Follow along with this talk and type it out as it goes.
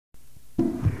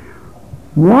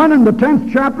1 in the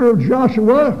 10th chapter of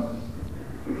Joshua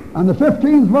and the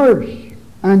 15th verse.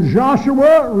 And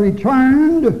Joshua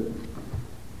returned,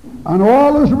 and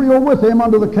all Israel with him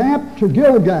unto the camp to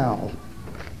Gilgal.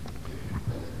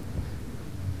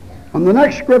 And the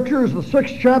next scripture is the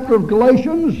 6th chapter of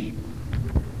Galatians.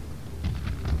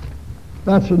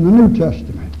 That's in the New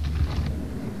Testament.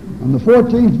 And the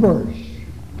 14th verse.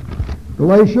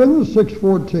 Galatians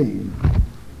 6:14.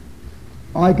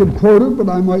 I could quote it, but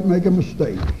I might make a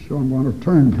mistake, so I'm going to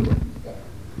turn to it.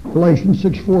 Galatians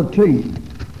 6:14.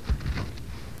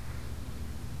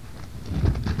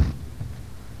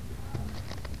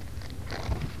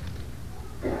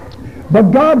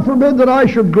 But God forbid that I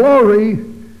should glory,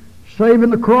 save in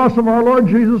the cross of our Lord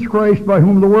Jesus Christ, by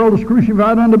whom the world is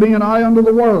crucified unto me, and I unto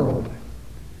the world.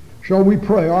 Shall we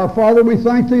pray? Our Father, we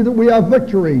thank Thee that we have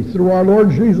victory through our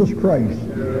Lord Jesus Christ.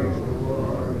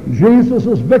 Jesus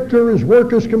is victor. His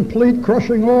work is complete,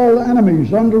 crushing all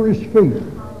enemies under His feet.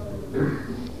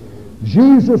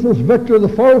 Jesus is victor. The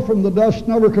foe from the dust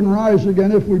never can rise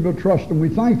again if we but trust Him. We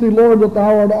thank Thee, Lord, that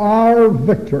Thou art our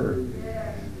victor.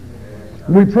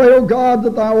 We pray, O God,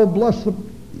 that Thou wilt bless the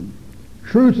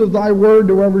truth of Thy word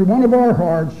to every one of our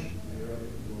hearts,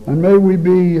 and may we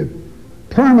be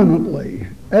permanently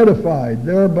edified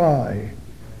thereby.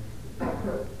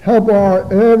 Help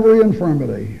our every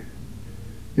infirmity.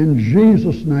 In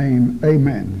Jesus' name,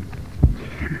 amen.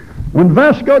 When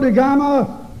Vasco da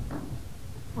Gama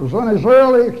was on his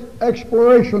early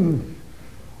exploration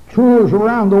tours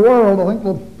around the world, I think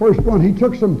the first one, he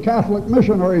took some Catholic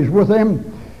missionaries with him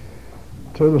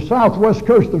to the southwest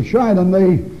coast of China, and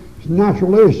they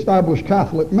naturally established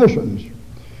Catholic missions.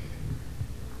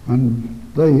 And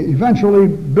they eventually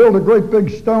built a great big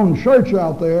stone church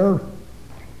out there,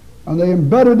 and they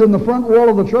embedded in the front wall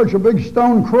of the church a big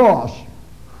stone cross.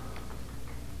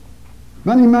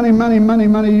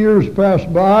 Many years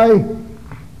passed by,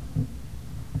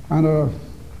 and a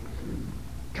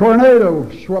tornado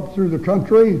swept through the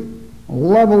country,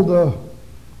 leveled the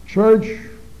church,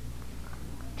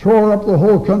 tore up the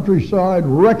whole countryside.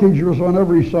 Wreckage was on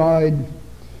every side,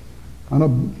 and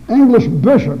an English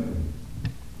bishop,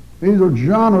 either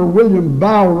John or William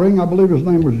Bowring, I believe his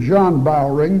name was John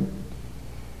Bowring,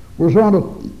 was on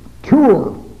a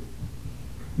tour.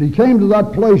 He came to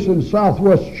that place in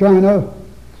southwest China,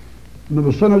 in the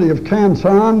vicinity of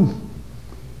Canton,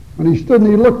 and he stood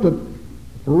and he looked at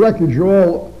the wreckage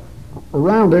all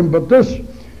around him, but this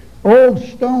old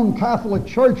stone Catholic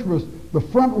church was, the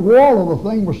front wall of the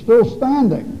thing was still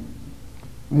standing.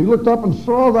 And he looked up and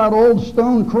saw that old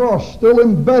stone cross still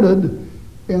embedded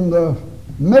in the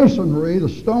masonry, the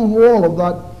stone wall of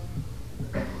that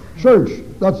church.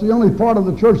 That's the only part of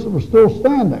the church that was still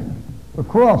standing. The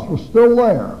cross was still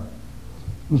there.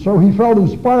 And so he felt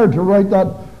inspired to write that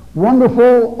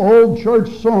wonderful old church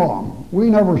song. We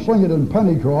never sing it in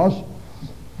Pentecost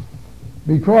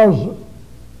because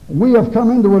we have come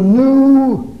into a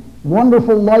new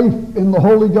wonderful life in the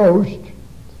Holy Ghost,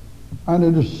 and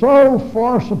it is so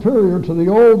far superior to the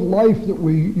old life that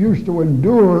we used to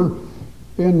endure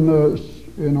in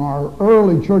our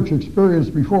early church experience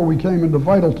before we came into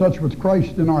vital touch with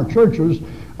Christ in our churches.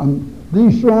 And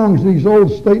these songs, these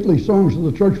old stately songs of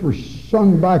the church, were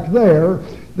sung back there.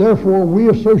 Therefore, we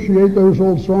associate those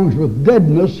old songs with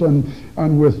deadness and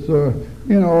with,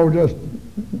 just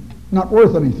not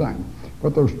worth anything.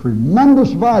 But there's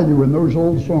tremendous value in those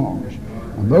old songs.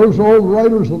 And those old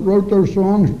writers that wrote those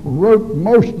songs wrote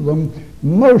most of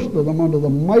them under the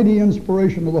mighty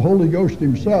inspiration of the Holy Ghost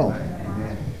Himself.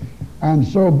 And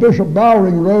so Bishop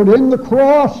Bowring wrote, "In the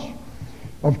cross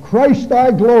of Christ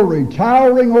thy glory,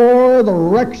 towering o'er the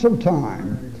wrecks of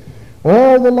time,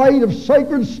 all the light of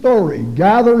sacred story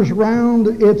gathers round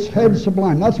its head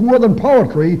sublime." That's more than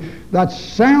poetry, that's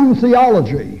sound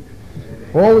theology.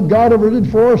 All that God ever did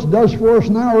for us, does for us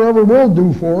now, or ever will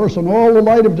do for us, and all the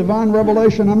light of divine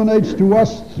revelation emanates to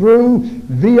us through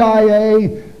VIA,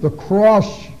 the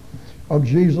cross of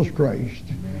Jesus Christ.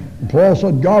 And Paul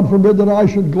said, "God forbid that I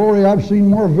should glory. I've seen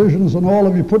more visions than all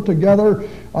of you put together.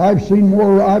 I've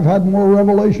had more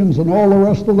revelations than all the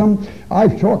rest of them.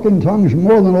 I've talked in tongues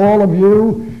more than all of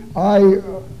you.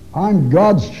 I'm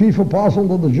God's chief apostle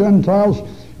to the Gentiles."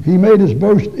 He made his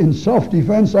boast in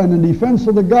self-defense and in defense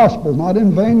of the gospel, not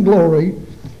in vain glory.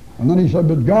 And then he said,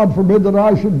 "But God forbid that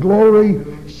I should glory,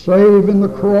 save in the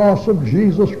cross of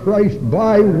Jesus Christ,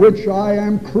 by which I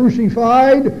am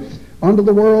crucified unto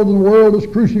the world, and the world is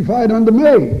crucified unto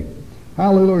me."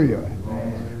 Hallelujah.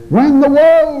 When the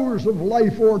woes of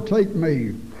life o'ertake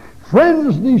me,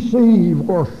 friends deceive,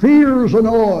 or fears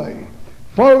annoy,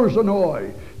 foes annoy,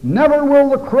 never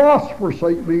will the cross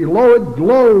forsake me. Lo, it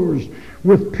glows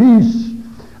with peace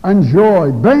and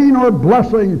joy, bane or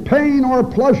blessing, pain or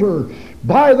pleasure,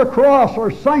 by the cross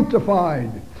are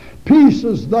sanctified. Peace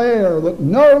is there that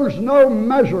knows no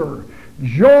measure,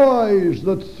 joys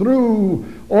that through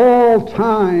all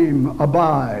time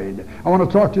abide. I want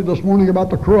to talk to you this morning about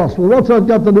the cross. Well, what's that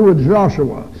got to do with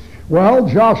Joshua? Well,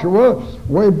 Joshua,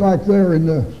 way back there in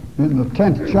the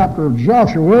 10th chapter of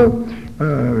Joshua,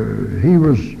 he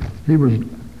was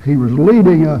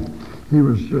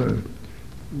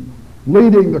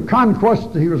leading the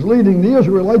conquest. He was leading the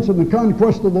Israelites in the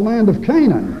conquest of the land of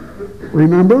Canaan.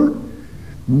 Remember?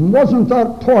 Wasn't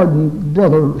that, pardon,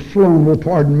 Brother Sloan will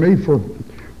pardon me for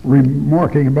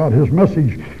remarking about his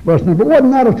message last night, but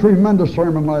wasn't that a tremendous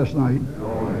sermon last night?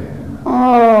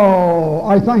 Oh,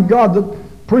 I thank God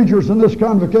that preachers in this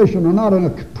convocation are not in a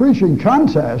preaching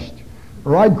contest,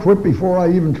 or I'd quit before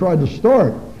I even tried to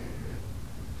start.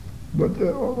 But,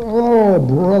 oh,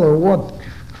 brother, what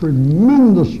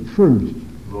tremendous truth.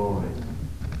 Lord.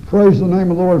 Praise the name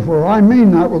of the Lord for it. I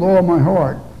mean that with all my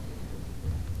heart.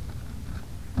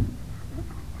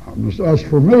 As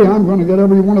for me, I'm going to get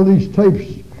every one of these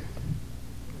tapes.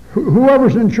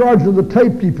 Whoever's in charge of the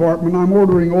tape department, I'm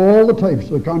ordering all the tapes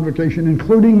of the convocation,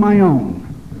 including my own.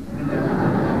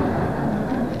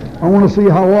 I want to see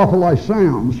how awful I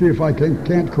sound, see if I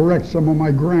can't correct some of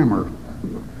my grammar.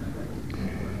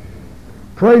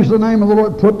 Praise the name of the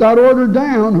Lord. Put that order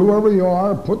down, whoever you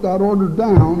are, put that order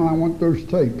down. I want those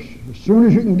tapes as soon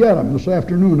as you can get them, this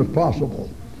afternoon if possible.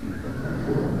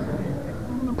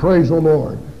 Praise the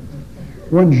Lord.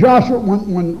 When Joshua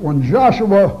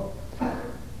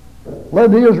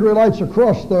led the Israelites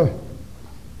across the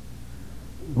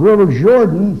River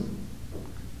Jordan,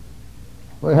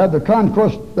 they had the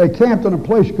conquest. They camped in a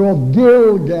place called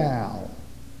Gilgal.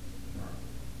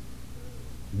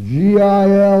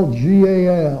 Gilgal,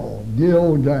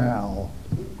 Gilgal.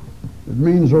 It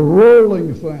means a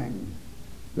rolling thing.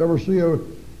 You ever see a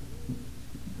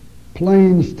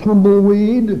plains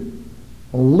tumbleweed?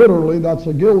 Well, literally, that's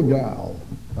a Gilgal,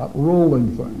 that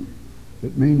rolling thing.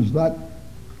 It means that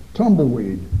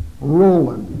tumbleweed,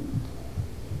 rolling.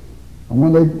 And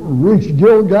when they reached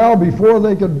Gilgal, before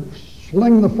they could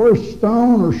sling the first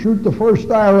stone or shoot the first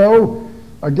arrow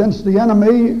against the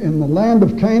enemy in the land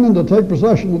of Canaan to take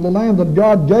possession of the land that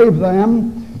God gave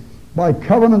them by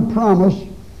covenant promise,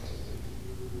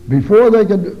 before they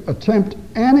could attempt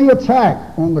any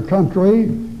attack on the country,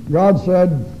 God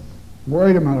said,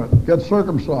 wait a minute, get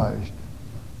circumcised.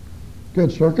 Get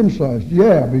circumcised.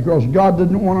 Yeah, because God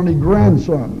didn't want any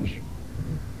grandsons.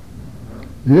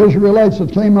 The Israelites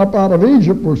that came up out of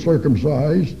Egypt were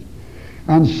circumcised,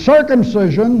 and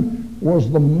circumcision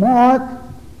was the mark,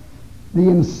 the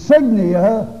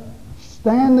insignia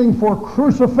standing for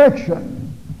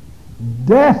crucifixion,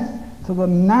 death to the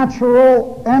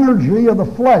natural energy of the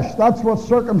flesh. That's what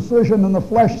circumcision in the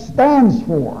flesh stands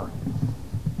for.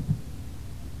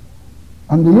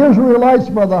 And the Israelites,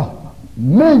 by the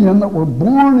million that were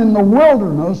born in the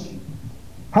wilderness,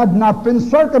 had not been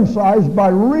circumcised by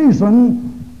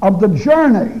reason of the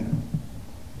journey.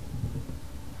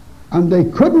 And they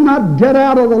could not get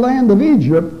out of the land of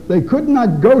Egypt. They could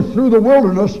not go through the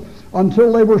wilderness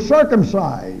until they were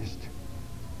circumcised.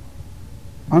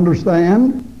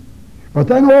 Understand? But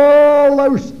then all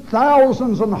those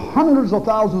thousands and hundreds of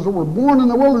thousands that were born in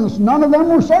the wilderness, none of them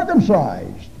were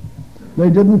circumcised. They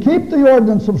didn't keep the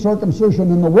ordinance of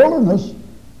circumcision in the wilderness,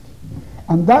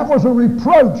 and that was a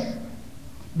reproach,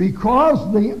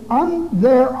 because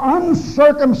their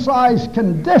uncircumcised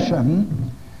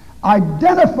condition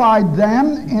identified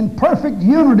them in perfect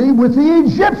unity with the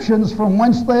Egyptians from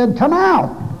whence they had come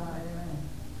out.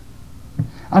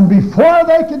 And before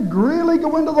they could really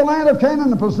go into the land of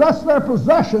Canaan and possess their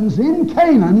possessions in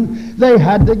Canaan, they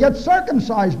had to get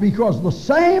circumcised, because the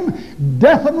same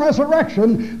death and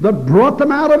resurrection that brought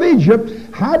them out of Egypt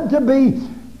had to be,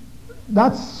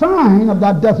 that sign of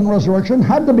that death and resurrection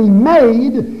had to be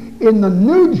made in the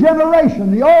new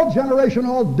generation. The old generation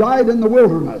all died in the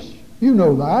wilderness. You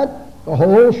know that. The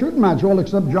whole shooting match, all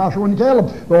except Joshua and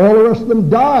Caleb. All the rest of them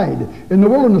died in the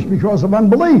wilderness because of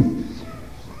unbelief.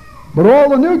 But all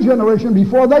the new generation,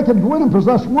 before they could go in and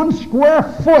possess 1 square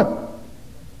foot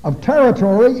of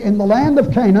territory in the land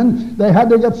of Canaan, they had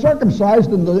to get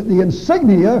circumcised, and the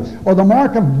insignia, or the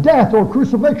mark of death or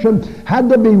crucifixion, had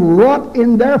to be wrought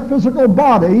in their physical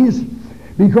bodies,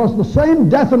 because the same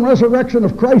death and resurrection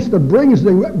of Christ that brings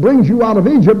you out of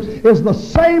Egypt is the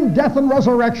same death and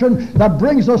resurrection that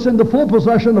brings us into full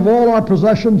possession of all our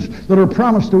possessions that are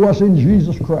promised to us in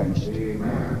Jesus Christ.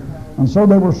 Amen. And so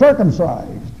they were circumcised.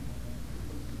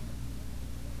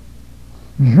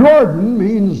 Jordan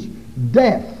means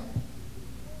death.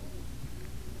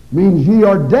 means ye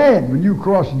are dead. When you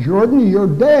cross Jordan, you're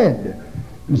dead.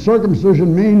 And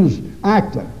circumcision means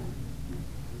active.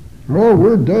 Oh,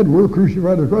 we're dead, we're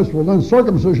crucified with Christ. Well, then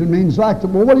circumcision means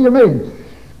active. Well, what do you mean?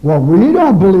 Well, we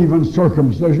don't believe in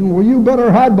circumcision. Well, you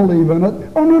better had believe in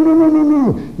it. Oh,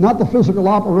 no. Not the physical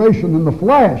operation in the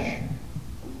flesh.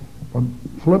 But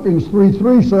Philippians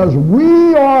 3:3 says,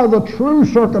 we are the true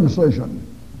circumcision.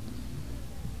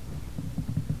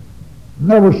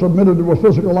 Never submitted to a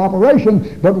physical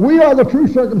operation, but we are the true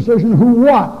circumcision who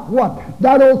what? What?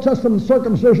 That Old Testament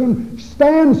circumcision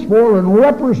stands for and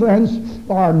represents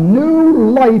our new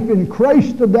life in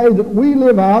Christ today that we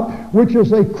live out, which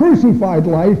is a crucified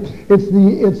life. It's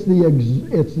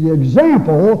the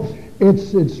example.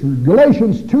 It's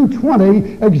Galatians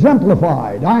 2:20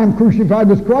 exemplified. I am crucified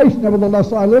with Christ,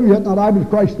 nevertheless I live, yet not I, but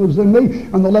Christ lives in me.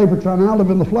 And the life which I now live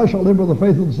in the flesh, I live with the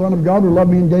faith of the Son of God who loved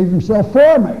me and gave himself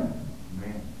for me.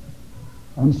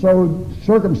 And so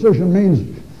circumcision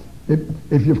means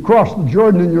if you've crossed the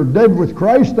Jordan and you're dead with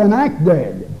Christ, then act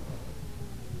dead.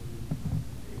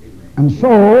 And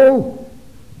so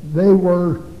they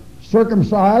were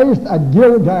circumcised at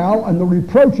Gilgal, and the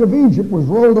reproach of Egypt was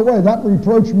rolled away. That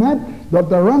reproach meant that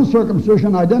their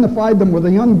uncircumcision identified them with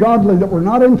the ungodly that were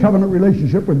not in covenant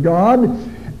relationship with God,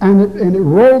 and it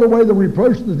rolled away the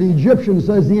reproach that the Egyptian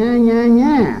says,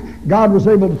 yeah. God was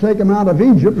able to take them out of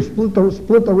Egypt and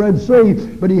split the Red Sea,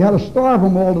 but he had to starve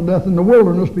them all to death in the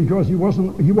wilderness because he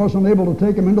wasn't able to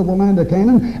take them into the land of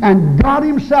Canaan, and God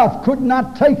himself could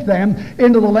not take them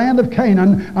into the land of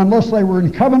Canaan unless they were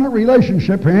in covenant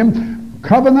relationship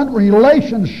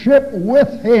with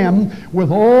him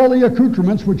with all the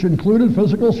accoutrements, which included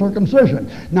physical circumcision.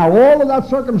 Now all of that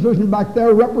circumcision back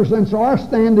there represents our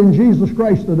stand in Jesus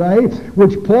Christ today,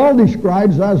 which Paul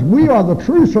describes as we are the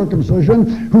true circumcision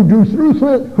who do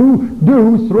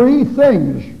three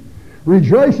things: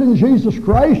 rejoice in Jesus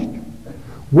Christ,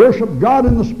 worship God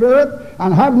in the Spirit,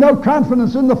 and have no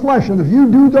confidence in the flesh. And if you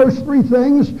do those three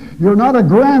things, you're not a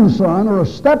grandson or a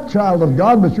stepchild of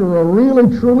God, but you're a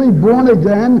really, truly born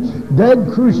again,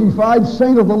 dead, crucified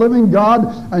saint of the living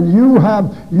God, and you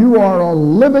are a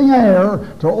living heir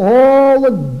to all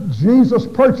that Jesus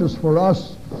purchased for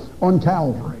us on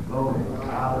Calvary.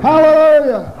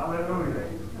 Hallelujah! Hallelujah!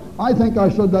 I think I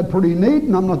said that pretty neat,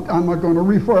 and I'm not going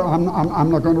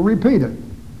to repeat it.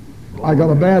 I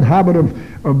got a bad habit of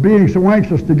being so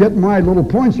anxious to get my little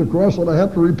points across that I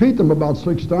have to repeat them about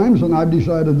 6 times, and I've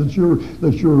decided that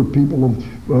you're people of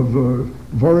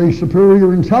very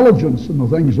superior intelligence in the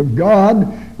things of God,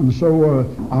 and so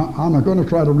I'm not going to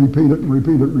try to repeat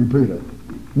it.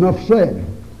 Enough said.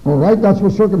 All right, that's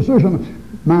what circumcision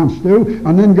amounts to.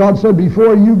 And then God said,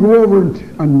 before you go over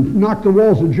and knock the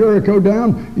walls of Jericho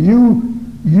down, you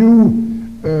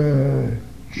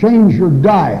change your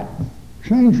diet.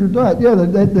 Change your diet. Yeah,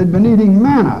 they'd been eating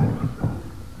manna.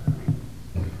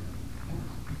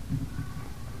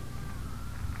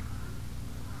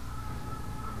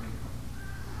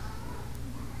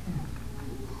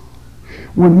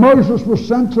 When Moses was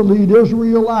sent to lead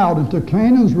Israel out into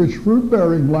Canaan's rich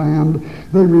fruit-bearing land,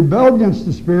 they rebelled against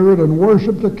the Spirit and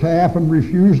worshipped a calf and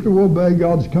refused to obey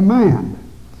God's command.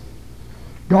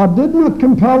 God did not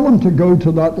compel them to go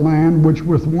to that land which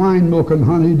with wine, milk, and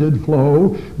honey did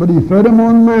flow, but he fed them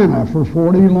on manna for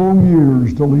 40 long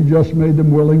years till he just made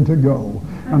them willing to go.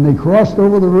 And they crossed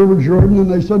over the river Jordan, and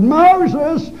they said,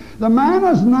 Moses, the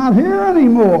manna's not here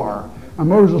anymore. And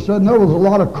Moses said, no, there's a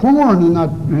lot of corn in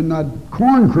that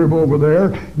corn crib over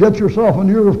there. Get yourself an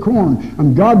ear of corn.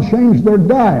 And God changed their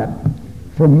diet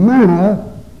from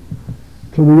manna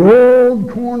to the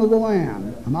old corn of the land.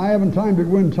 And I haven't time to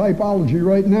go into typology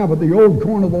right now, but the old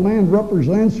corn of the land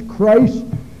represents Christ,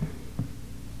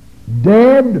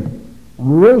 dead,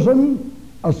 risen,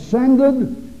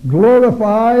 ascended,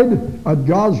 glorified at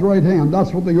God's right hand.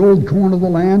 That's what the old corn of the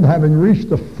land, having reached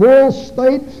the full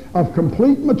state of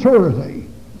complete maturity.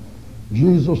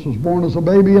 Jesus was born as a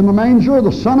baby in the manger,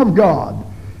 the Son of God.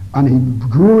 And he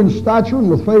grew in stature and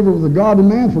with favor of the God and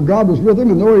man, for God was with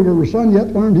him, and though he were a son,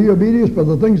 yet learned he obedience by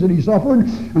the things that he suffered.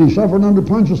 And he suffered under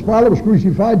Pontius Pilate, was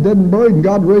crucified, dead and buried, and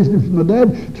God raised him from the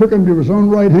dead, took him to his own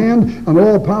right hand, and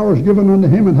all power is given unto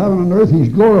him in heaven and earth. He's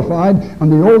glorified,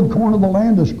 and the old corn of the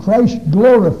land is Christ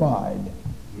glorified.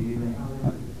 Amen.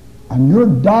 And your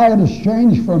diet has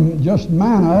changed from just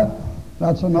manna.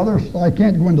 That's another, I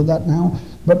can't go into that now,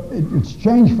 but it's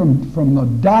changed from the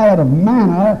diet of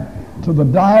manna to the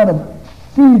diet of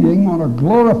feeding on a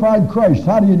glorified Christ.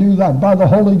 How do you do that? By the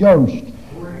Holy Ghost.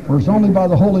 For it's only by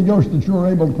the Holy Ghost that you're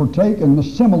able to partake and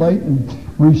assimilate and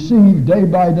receive day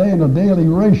by day in a daily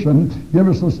ration. Give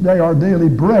us this day our daily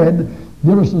bread.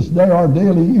 Give us this day our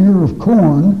daily ear of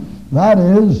corn. That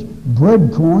is,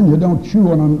 bread corn, you don't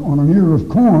chew on an ear of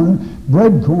corn.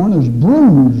 Bread corn is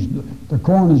bruised. The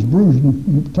corn is bruised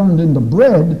and turned into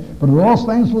bread, but it all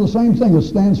stands for the same thing. It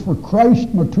stands for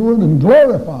Christ matured and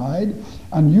glorified,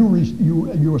 and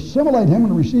you assimilate him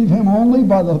and receive him only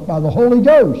by the Holy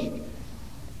Ghost.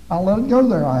 I'll let it go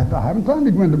there. I haven't time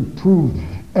to go into prove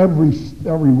every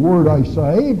word I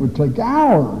say. It would take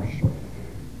hours.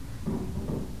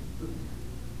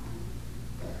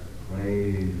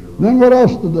 Then what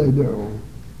else did they do?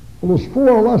 Well, there's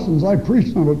 4 lessons. I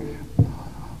preached on it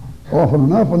often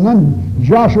enough. And then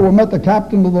Joshua met the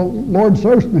captain of the Lord's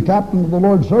host, and the captain of the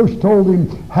Lord's host told him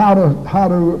how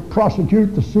to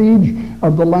prosecute the siege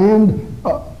of the land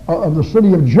of the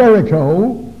city of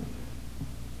Jericho.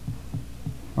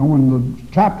 And when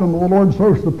the captain of the Lord's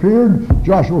host appeared,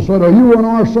 Joshua said, "Are you on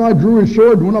our side?" Drew his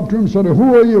sword and went up to him and said,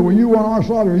 "Who are you? Are you on our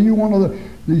side, or are you one of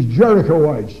these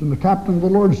Jerichoites?" And the captain of the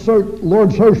Lord's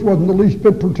host wasn't the least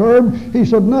bit perturbed. He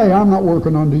said, "Nay, I'm not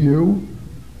working unto you.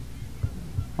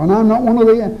 And I'm not one of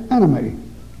the enemy.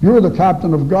 You're the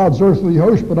captain of God's earthly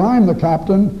host, but I'm the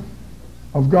captain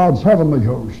of God's heavenly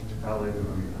host. Hallelujah.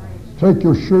 Take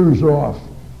your shoes off.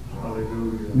 Hallelujah.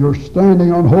 You're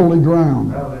standing on holy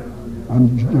ground."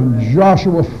 And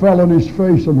Joshua fell on his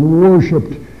face and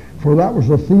worshipped, for that was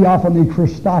the theophany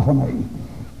Christophany.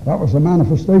 That was the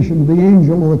manifestation of the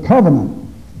angel of the covenant.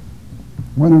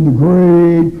 Went into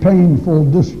great painful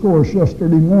discourse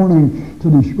yesterday morning to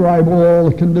describe all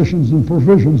the conditions and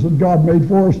provisions that God made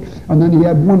for us. And then he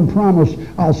had one promise: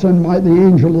 "I'll send the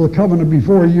angel of the covenant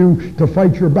before you to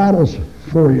fight your battles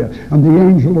for you." And the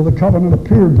angel of the covenant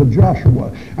appeared to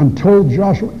Joshua and told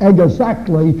Joshua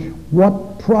exactly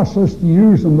what process to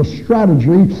use and the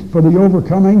strategy for the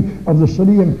overcoming of the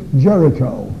city of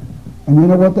Jericho. And you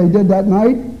know what they did that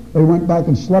night? They went back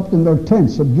and slept in their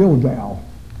tents at Gilgal.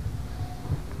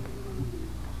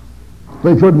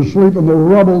 They couldn't sleep in the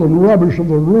rubble and rubbish of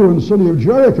the ruined city of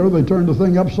Jericho. They turned the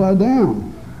thing upside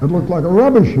down. It looked like a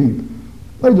rubbish heap.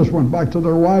 They just went back to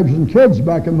their wives and kids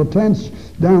back in the tents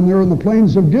down there in the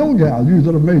plains of Gilgal. You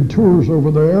that have made tours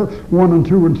over there, 1 and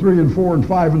 2 and 3 and 4 and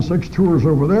 5 and 6 tours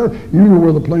over there, you know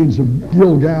where the plains of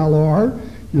Gilgal are.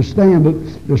 You stand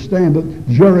at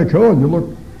Jericho and you look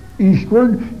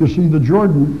eastward, you see the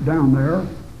Jordan down there,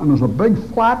 and there's a big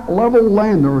flat level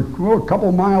land there, a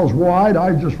couple miles wide.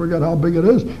 I just forget how big it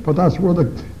is, but that's where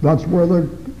the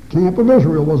camp of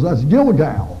Israel was. That's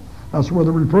Gilgal. That's where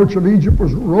the reproach of Egypt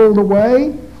was rolled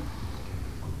away,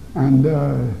 and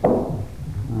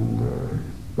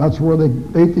that's where they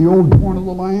ate the old corn of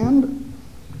the land,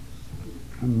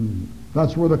 and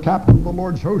that's where the captain of the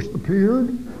Lord's host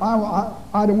appeared.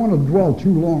 I don't want to dwell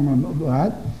too long on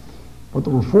that, but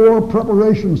there were 4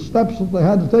 preparation steps that they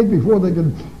had to take before they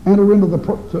could enter into the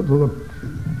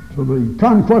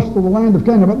conquest of the land of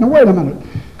Canaan. But now wait a minute.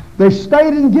 They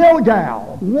stayed in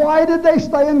Gilgal. Why did they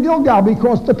stay in Gilgal?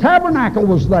 Because the tabernacle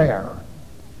was there.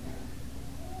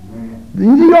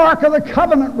 The Ark of the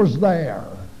Covenant was there.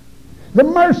 The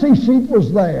mercy seat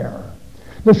was there.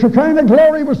 The Shekinah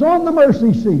glory was on the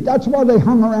mercy seat. That's why they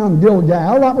hung around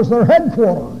Gilgal. That was their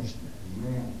headquarters.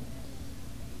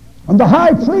 And the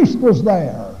high priest was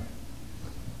there.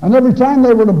 And every time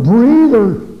they were to breathe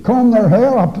or comb their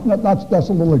hair, that's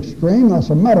a little extreme,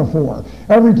 that's a metaphor.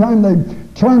 Every time they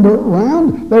turned it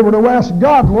around, they were to ask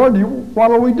God, "Lord, what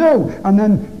do we do?" And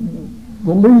then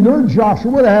the leader,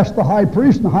 Joshua, would ask the high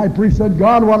priest, and the high priest said,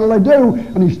 "God, what do I do?"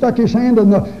 And he stuck his hand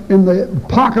in the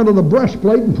pocket of the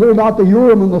breastplate and pulled out the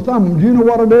Urim and the Thummim. Do you know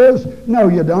what it is? No,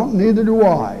 you don't. Neither do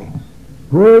I.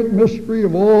 Great mystery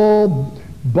of all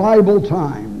Bible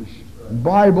times,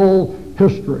 Bible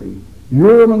history.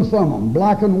 Urim and Thummim,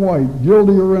 black and white,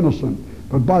 guilty or innocent.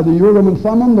 But by the Urim and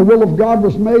Thummim, the will of God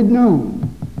was made known.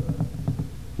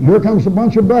 And here comes a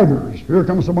bunch of beggars. Here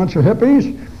comes a bunch of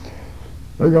hippies.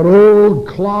 They got old,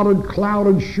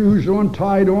 clouded shoes on,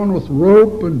 tied on with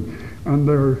rope, and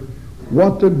they're,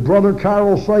 what did Brother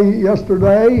Carroll say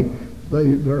yesterday?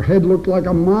 Their head looked like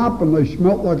a mop, and they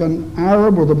smelt like an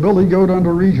Arab with a billy goat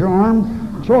under each arm.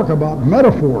 Talk about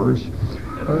metaphors.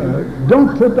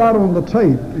 Don't put that on the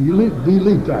tape.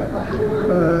 Delete that.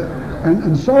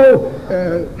 And so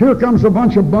here comes a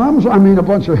bunch of bums, a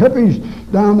bunch of hippies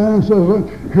down there, and says,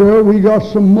 "Here we got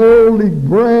some moldy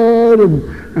bread,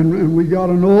 and we got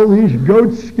all these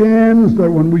goat skins that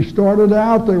when we started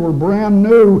out, they were brand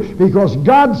new, because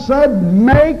God said,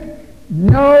 make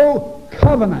no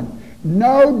covenant,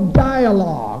 no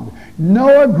dialogue,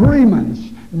 no agreements,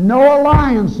 no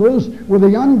alliances with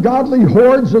the ungodly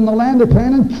hordes in the land of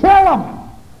Canaan. Kill them.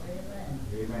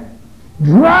 Amen.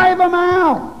 Drive them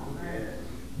out.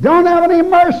 Don't have any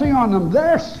mercy on them.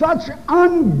 They're such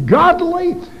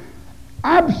ungodly,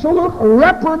 absolute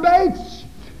reprobates.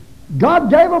 God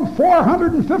gave them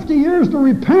 450 years to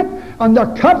repent, and the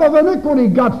cup of iniquity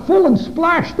got full and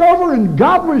splashed over, and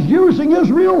God was using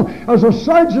Israel as a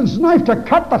surgeon's knife to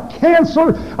cut the cancer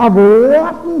of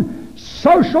rotten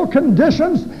social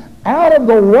conditions out of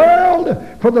the world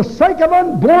for the sake of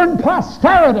unborn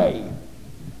posterity.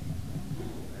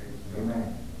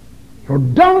 Amen. So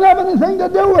don't have anything to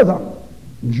do with them.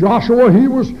 Joshua, he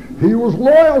was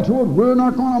loyal to it. We're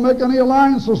not going to make any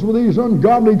alliances with these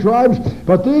ungodly tribes.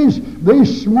 But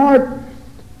these smart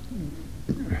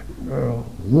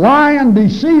lying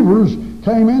deceivers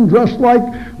came in dressed like,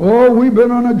 oh, we've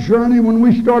been on a journey. When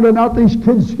we started out, these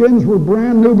kids' skins were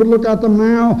brand new, but look at them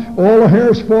now. All the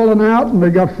hair's fallen out, and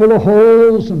they got full of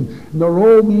holes, and they're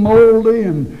old and moldy,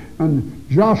 and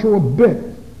Joshua bit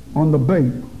on the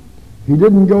bait. He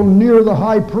didn't go near the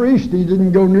high priest. He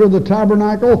didn't go near the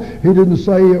tabernacle. He didn't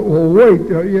say, well, wait,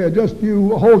 just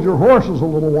you hold your horses a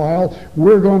little while.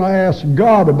 We're going to ask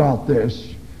God about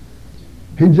this.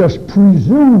 He just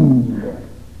presumed.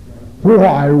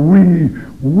 Why, we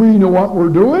know what we're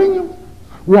doing.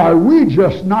 Why, we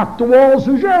just knocked the walls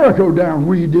of Jericho down.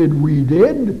 We did.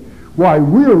 Why,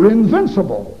 we're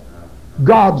invincible.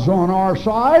 God's on our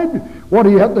side. What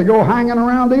do you have to go hanging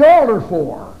around the altar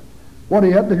for? What do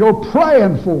you have to go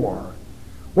praying for?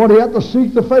 What do you have to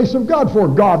seek the face of God for?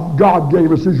 God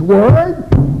gave us His Word.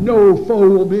 No foe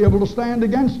will be able to stand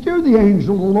against you. The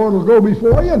angel of the Lord will go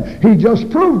before you. And He just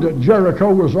proved it.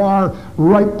 Jericho was our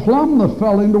ripe plum that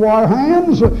fell into our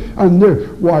hands. And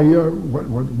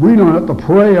we don't have to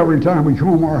pray every time we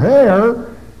comb our hair.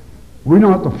 We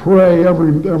don't have to pray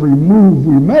every move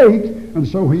we make. And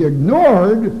so He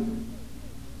ignored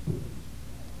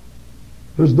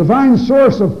His divine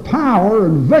source of power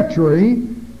and victory.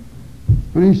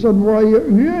 And He said, well,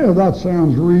 yeah, that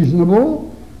sounds reasonable.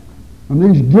 And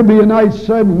these Gibeonites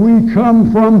said, we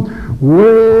come from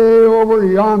way over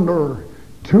yonder.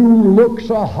 2 looks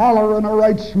a holler and a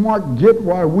right smart git.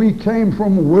 Why, we came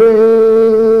from way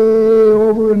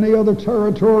over in the other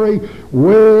territory,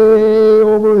 way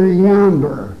over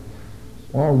yonder.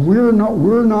 Well, we're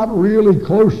not really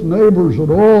close neighbors at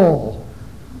all.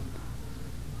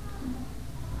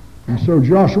 And so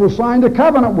Joshua signed a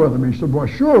covenant with them. He said, well,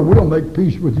 sure, we'll make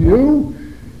peace with you.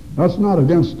 That's not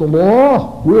against the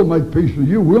law. We'll make peace with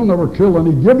you. We'll never kill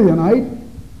any Gibeonite.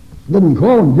 Didn't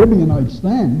call them Gibeonites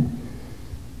then.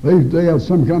 They had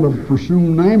some kind of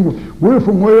presumed name. We're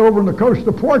from way over on the coast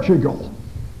of Portugal.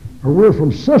 Or we're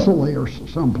from Sicily or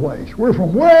someplace. We're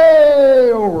from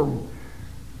way over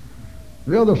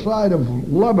the other side of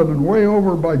Lebanon, way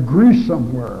over by Greece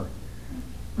somewhere.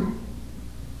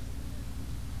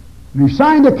 And He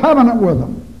signed a covenant with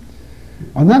them.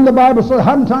 And then the Bible says, I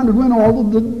haven't time to win all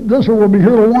this, or we'll be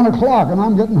here till 1 o'clock, and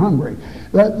I'm getting hungry.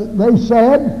 They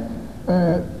said,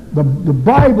 the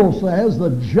Bible says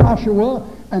that Joshua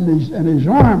and his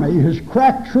army, his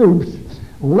crack troops,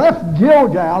 left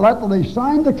Gilgal after they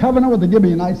signed the covenant with the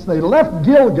Gibeonites. They left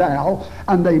Gilgal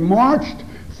and they marched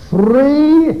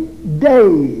 3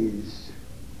 days.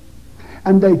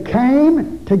 And they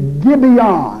came to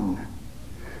Gibeon.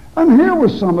 And here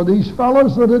was some of these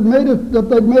fellows that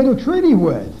they'd made a treaty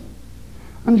with.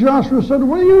 And Joshua said,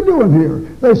 what are you doing here?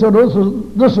 They said,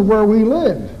 this is where we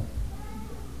live.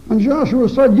 And Joshua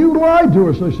said, you lied to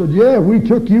us. They said, yeah, we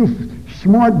took you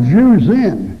smart Jews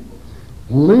in.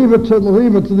 Leave it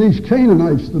to these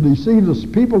Canaanites to deceive the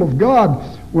people of God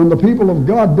when the people of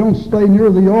God don't stay near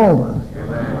the altar.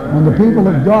 When the people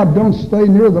of God don't stay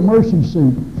near the mercy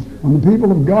seat. When the people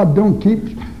of God don't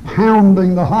keep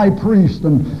hounding the high priest,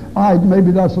 and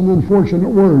maybe that's an unfortunate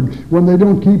word, when they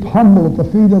don't keep humble at the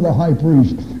feet of the high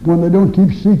priest, when they don't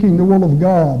keep seeking the will of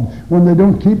God, when they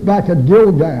don't keep back at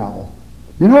Gilgal.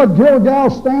 You know what Gilgal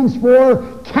stands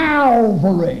for?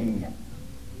 Calvary.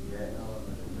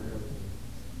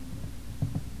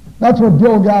 That's what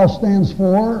Gilgal stands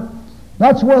for.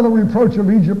 That's where the reproach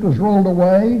of Egypt is rolled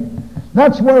away.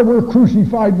 That's where we're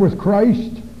crucified with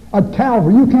Christ, at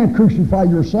Calvary. You can't crucify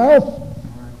yourself.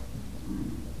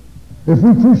 If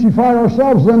we crucify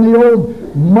ourselves, then the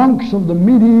old monks of the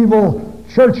medieval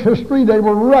church history, they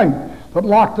were right, that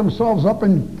locked themselves up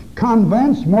in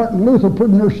convents. Martin Luther put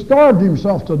in there, starved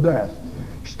himself to death.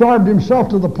 Starved himself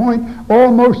to the point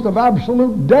almost of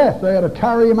absolute death. They had to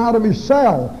carry him out of his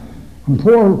cell and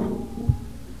pour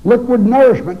liquid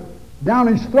nourishment down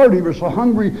his throat. He was so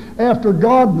hungry after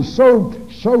God and so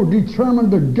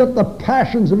determined to get the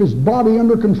passions of his body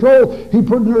under control, he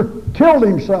put in there, killed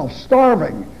himself,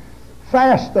 starving.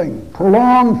 Fasting,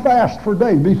 prolonged fast for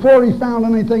days, before he found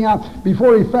anything out,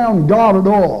 before he found God at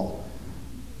all.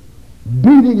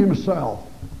 Beating himself,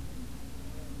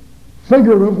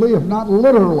 figuratively, if not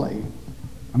literally.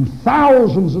 And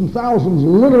thousands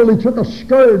literally took a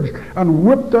scourge and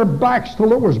whipped their backs till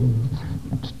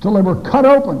they were cut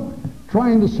open,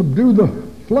 trying to subdue the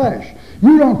flesh.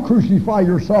 You don't crucify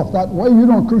yourself that way. You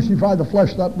don't crucify the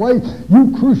flesh that way.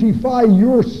 You crucify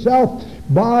yourself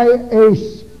by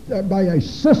a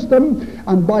system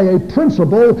and by a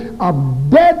principle of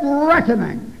dead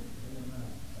reckoning.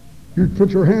 You put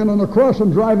your hand on the cross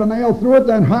and drive a nail through it,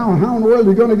 then how in the world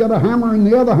are you going to get a hammer in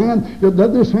the other hand?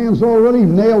 This hand's already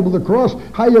nailed to the cross.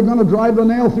 How are you going to drive the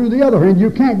nail through the other hand?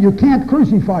 You can't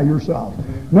crucify yourself.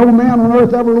 No man on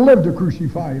earth ever lived to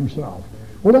crucify himself.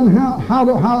 Well, then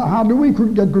how do we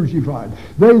get crucified?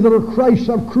 They that are Christ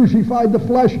have crucified the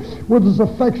flesh with its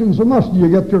affections and lusts. Do you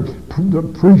get the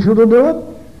preacher to do it?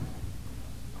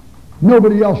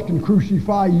 Nobody else can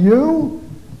crucify you.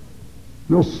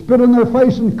 You'll spit in their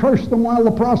face and curse them while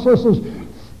the process is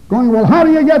going. Well, how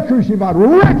do you get crucified?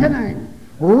 Reckoning.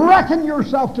 Reckon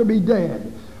yourself to be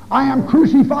dead. I am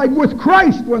crucified with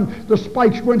Christ. When the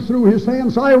spikes went through his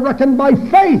hands, I reckoned by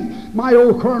faith. My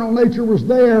old carnal nature was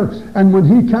there, and when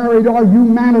he carried our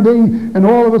humanity and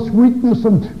all of its weakness,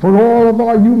 and for all of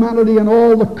our humanity and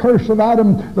all the curse of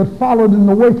Adam that followed in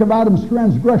the wake of Adam's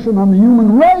transgression on the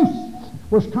human race,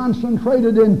 was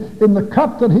concentrated in the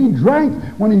cup that he drank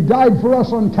when he died for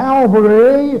us on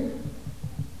Calvary.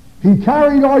 He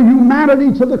carried our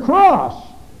humanity to the cross.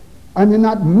 And in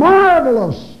that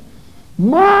marvelous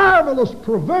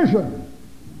provision,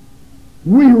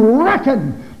 we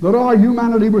reckon that our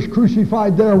humanity was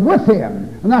crucified there with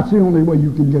him. And that's the only way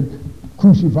you can get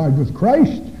crucified with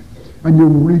Christ. And you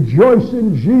rejoice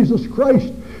in Jesus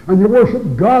Christ, and you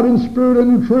worship God in spirit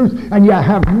and in truth, and you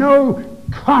have no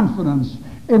confidence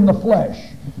in the flesh.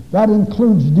 That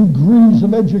includes degrees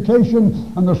of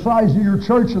education and the size of your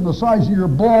church and the size of your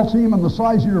ball team and the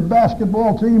size of your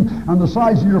basketball team and the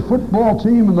size of your football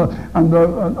team and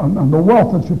the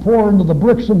wealth that you pour into the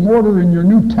bricks and mortar in your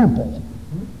new temple.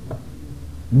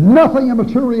 Nothing in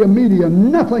materia media,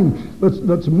 nothing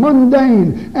that's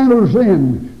mundane enters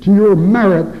in to your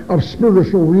merit of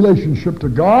spiritual relationship to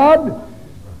God.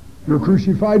 You're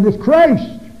crucified with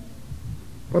Christ.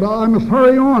 But I must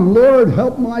hurry on. Lord,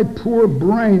 help my poor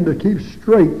brain to keep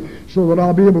straight so that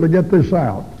I'll be able to get this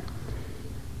out.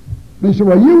 And he said,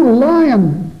 well, you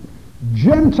lying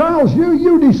Gentiles,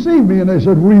 you deceived me. And they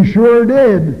said, we sure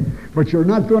did. But you're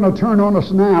not going to turn on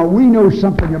us now. We know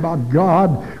something about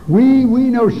God. We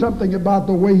know something about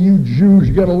the way you Jews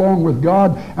get along with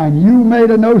God. And you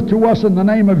made an oath to us in the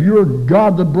name of your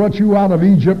God that brought you out of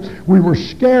Egypt. We were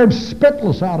scared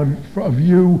spitless out of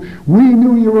you. We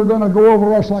knew you were going to go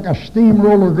over us like a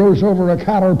steamroller goes over a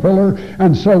caterpillar.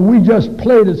 And so we just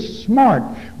played it smart.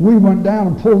 We went down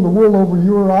and pulled the wool over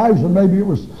your eyes, and maybe it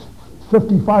was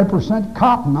 55%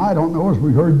 cotton, I don't know, as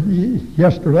we heard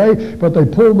yesterday, but they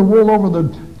pulled the wool over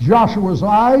Joshua's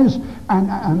eyes,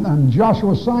 and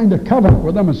Joshua signed a covenant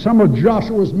with them, and some of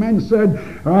Joshua's men said,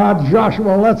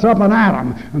 Joshua, let's up and at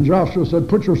them. And Joshua said,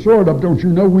 put your sword up. Don't you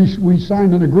know we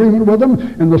signed an agreement with them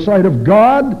in the sight of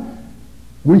God?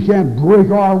 We can't break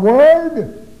our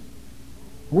word.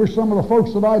 We're some of the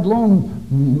folks that I'd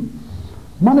loaned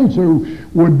money to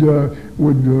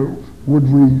would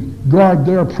regard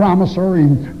their promissory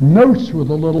notes with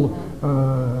a little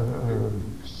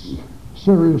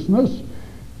seriousness,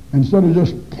 instead of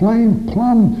just plain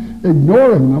plumb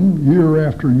ignoring them year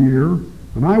after year.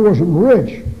 And I wasn't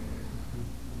rich,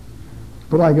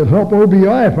 but I could help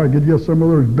OBI if I could get some of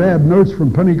those bad notes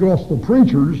from Pentecostal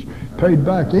preachers paid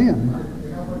back in.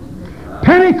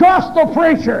 Pentecostal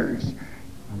preachers!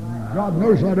 God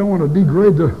knows I don't want to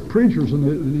degrade the preachers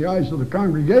in the eyes of the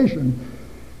congregation.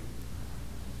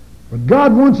 But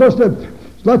God wants us to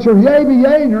let your yea be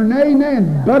yea and your nay nay,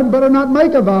 and better not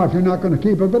make a vow if you're not going to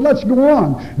keep it. But let's go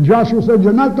on. And Joshua said,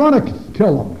 you're not going to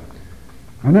kill them.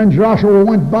 And then Joshua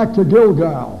went back to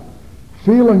Gilgal,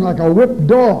 feeling like a whipped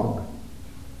dog.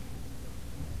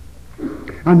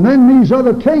 And then these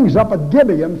other kings up at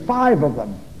Gibeon, 5 of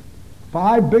them,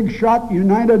 5 big shot,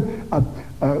 united,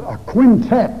 a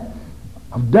quintet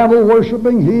of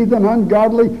devil-worshipping, heathen,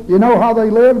 ungodly. You know how they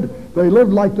lived? They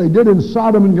lived like they did in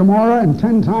Sodom and Gomorrah, and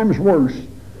 10 times worse.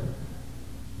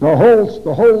 The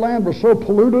whole land was so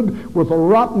polluted with a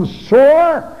rotten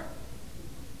sore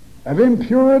of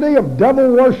impurity, of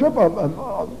devil worship,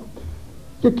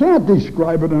 you can't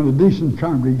describe it in a decent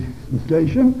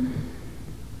congregation.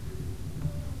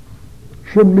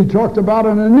 Shouldn't be talked about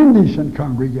in an indecent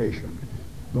congregation.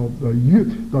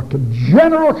 The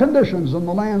general conditions in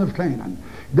the land of Canaan.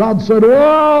 God said,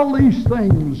 all these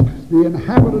things the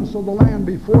inhabitants of the land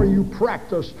before you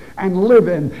practice and live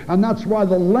in. And that's why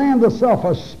the land itself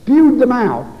has spewed them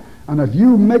out. And if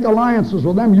you make alliances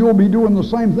with them, you'll be doing the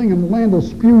same thing, and the land will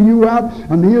spew you out.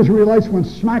 And the Israelites went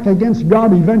smack against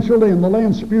God eventually, and the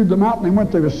land spewed them out, and they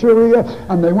went to Assyria,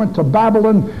 and they went to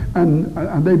Babylon,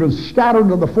 and they've been scattered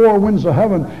to the four winds of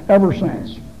heaven ever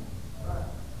since.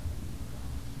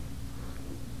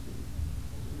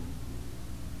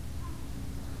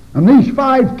 And these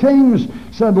 5 kings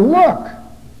said, look,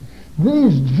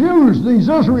 these Jews, these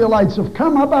Israelites have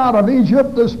come up out of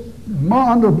Egypt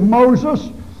under Moses,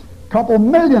 a couple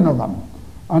million of them.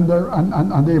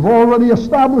 And they've already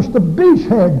established a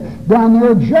beachhead down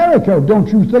there at Jericho. Don't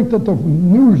you think that the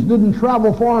news didn't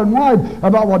travel far and wide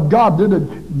about what God did at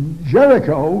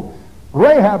Jericho?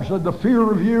 Rahab said, the fear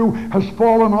of you has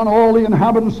fallen on all the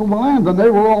inhabitants of the land. And they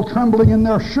were all trembling in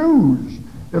their shoes,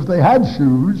 if they had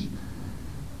shoes.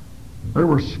 They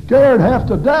were scared half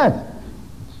to death.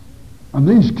 And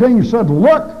these kings said,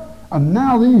 look, and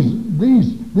now these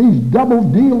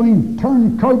double-dealing,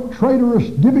 turncoat, traitorous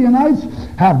Gibeonites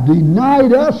have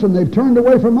denied us, and they've turned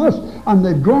away from us, and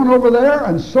they've gone over there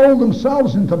and sold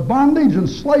themselves into bondage and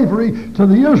slavery to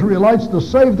the Israelites to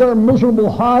save their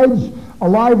miserable hides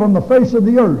alive on the face of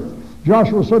the earth.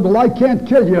 Joshua said, well, I can't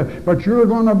kill you, but you're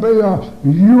going to be a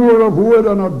ewer of wood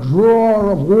and a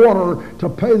drawer of water to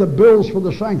pay the bills for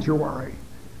the sanctuary.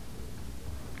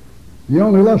 The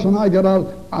only lesson I get out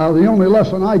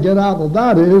of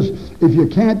that is, if you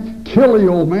can't kill the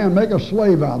old man, make a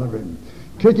slave out of him.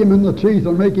 Kick him in the teeth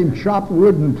and make him chop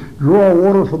wood and draw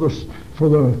water for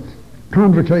the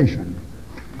convocation.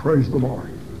 Praise the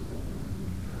Lord.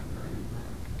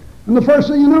 And the first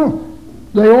thing you know,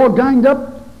 they all ganged up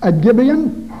at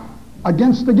Gibeon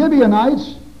against the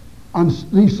Gibeonites, and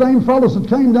these same fellows that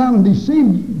came down and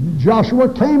deceived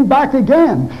Joshua came back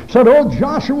again. Said, oh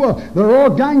Joshua, they're all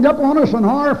ganged up on us, and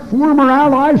our former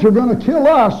allies are going to kill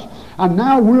us, and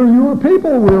now we're your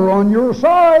people, we're on your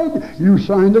side. You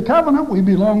signed a covenant, we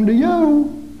belong to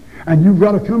you, and you've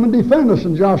got to come and defend us.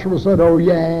 And Joshua said, oh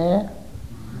yeah?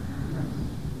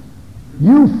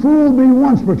 You fooled me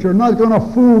once, but you're not going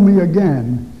to fool me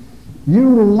again.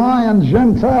 You lying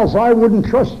Gentiles, I wouldn't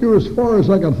trust you as far as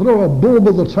I can throw a bull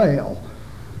with a tail.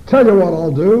 Tell you what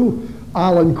I'll do.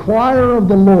 I'll inquire of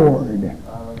the Lord.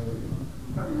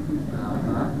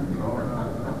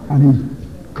 And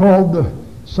he called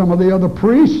some of the other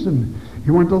priests, and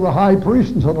he went to the high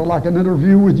priest and said, I'd like an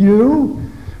interview with you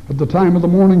at the time of the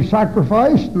morning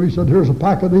sacrifice. And he said, here's a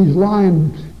pack of these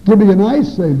lying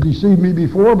Gibeonites. They've deceived me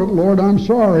before, but Lord, I'm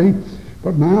sorry.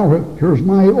 But now here's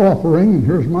my offering, and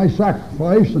here's my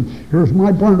sacrifice, and here's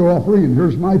my burnt offering, and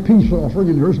here's my peace offering,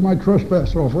 and here's my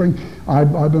trespass offering.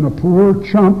 I've been a poor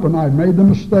chump, and I made the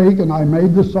mistake, and I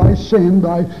made this, I sinned,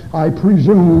 I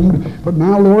presumed. But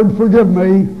now, Lord, forgive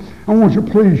me. And won't you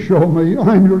please show me?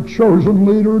 I'm your chosen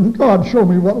leader, and God, show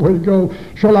me what way to go.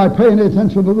 Shall I pay any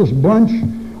attention to this bunch?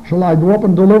 Shall I go up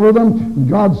and deliver them? And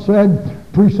God said, the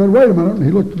priest said, wait a minute. And he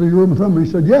looked at the Urim and Thummim, and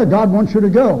he said, yeah, God wants you to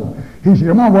go. He said,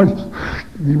 come on, boys.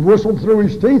 He whistled through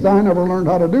his teeth. I never learned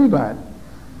how to do that.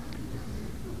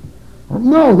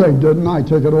 No, they didn't. I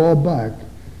take it all back.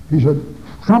 He said,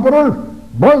 trumpeter,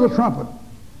 blow the trumpet.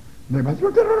 And they went,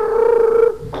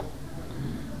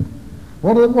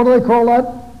 what do they call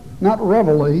that? Not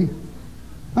reveille.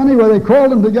 Anyway, they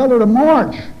called them together to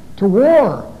march, to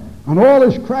war. And all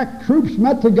his crack troops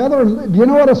met together. And do you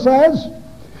know what it says?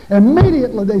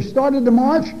 Immediately they started to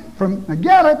march from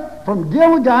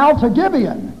Gilgal to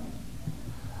Gibeon.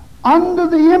 Under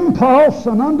the impulse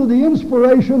and under the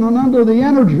inspiration and under the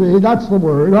energy, that's the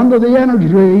word, under the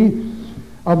energy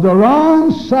of their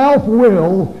own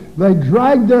self-will, they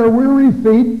dragged their weary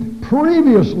feet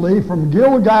previously from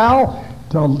Gilgal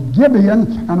to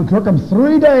Gibeon, and it took them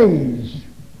 3 days.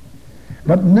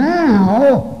 But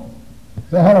now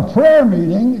they had a prayer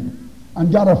meeting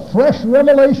and got a fresh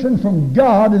revelation from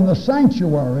God in the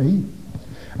sanctuary,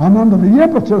 and under the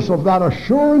impetus of that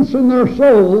assurance in their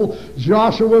soul,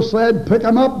 Joshua said, pick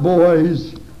 'em up,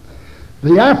 boys.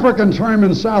 The African term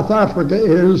in South Africa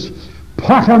is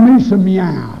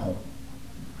pakamisa.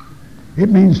 It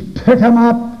means pick 'em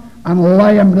up and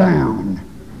lay 'em down.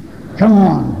 Come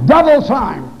on, double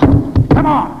time. Come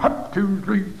on, hop, 2,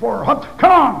 3, 4, hop.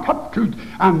 Come on, hop, 2.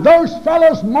 And those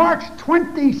fellows marched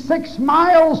 26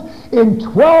 miles in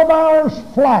 12 hours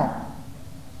flat.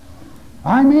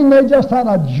 I mean, they just had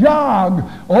a jog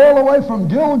all the way from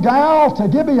Gilgal to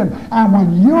Gibeon. And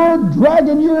when you're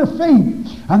dragging your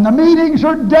feet and the meetings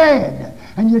are dead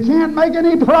and you can't make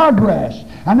any progress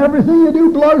and everything you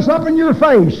do blows up in your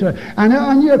face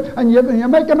and you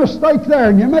make a mistake there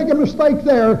and you make a mistake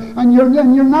there and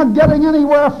you're not getting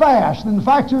anywhere fast. In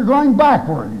fact, you're going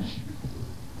backwards.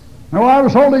 Now, I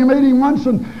was holding a meeting once,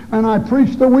 and I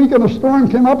preached a week, and a storm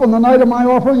came up on the night of my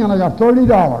offering, and I got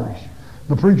 $30.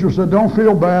 The preacher said, don't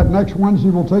feel bad. Next Wednesday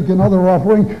we'll take another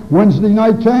offering. Wednesday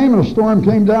night came, and a storm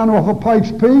came down off of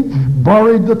Pikes Peak,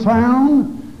 buried the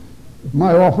town.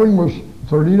 My offering was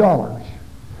 $30.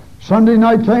 Sunday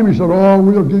night came, he said, oh,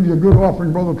 we'll give you a good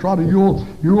offering, Brother Trotter.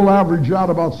 You'll average out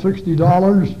about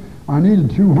 $60. I needed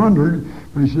 $200,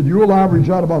 but he said, you'll average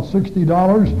out about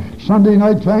 $60. Sunday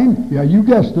night came, yeah, you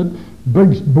guessed it.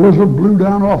 Big blizzard blew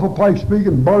down off of Pikes Peak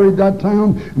and buried that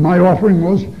town. My offering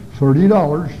was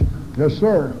 $30. Yes,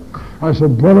 sir. I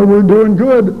said, brother, we're doing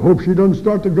good. Hope she doesn't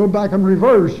start to go back in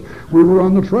reverse. We were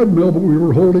on the treadmill, but we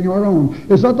were holding our own.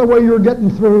 Is that the way you're getting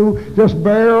through? Just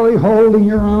barely holding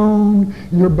your own.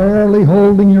 You're barely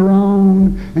holding your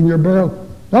own. And you're barely...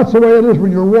 That's the way it is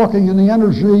when you're walking in the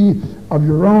energy of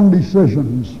your own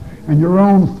decisions and your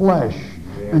own flesh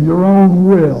and your own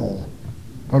will.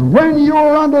 But when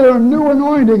you're under a new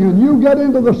anointing and you get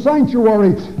into the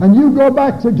sanctuary and you go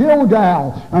back to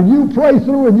Gilgal and you pray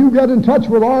through and you get in touch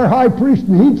with our high priest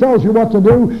and he tells you what to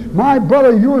do, my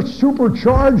brother, you're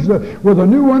supercharged with a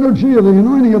new energy of the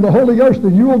anointing of the Holy Ghost,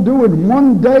 and you'll do in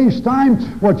 1 day's time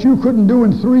what you couldn't do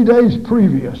in 3 days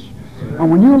previous. And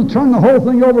when you turn the whole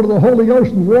thing over to the Holy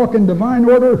Ghost and walk in divine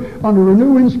order under a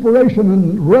new inspiration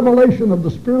and revelation of the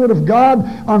Spirit of God,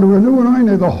 under a new anointing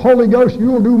of the Holy Ghost,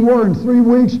 you'll do more in 3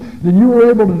 weeks than you were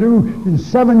able to do in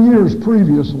 7 years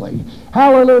previously.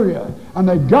 Hallelujah. And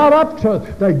they got up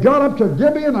to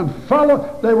Gibeon and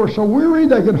fell. They were so weary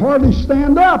they could hardly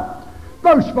stand up.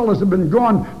 Those fellas have been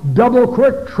gone double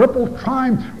quick, triple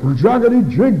time, joggity,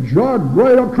 jig, jog,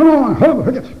 right up. Come on,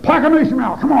 hup, proclamation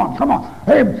now. Come on.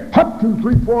 Hey, hop, 2,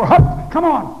 3, 4, hop. Come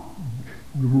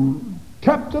on.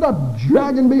 Kept it up,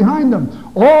 dragging behind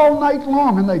them all night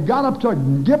long. And they got up to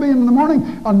Gibeon in the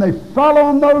morning, and they fell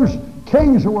on those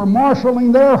kings who were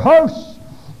marshaling their hosts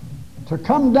to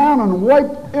come down and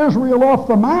wipe Israel off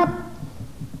the map.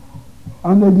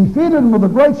 And they defeated them with a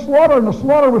great slaughter, and the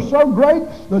slaughter was so great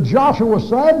that Joshua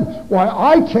said,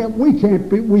 why, we can't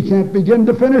begin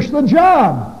to finish the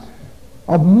job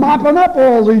of mopping up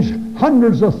all these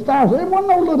hundreds of thousands. It wasn't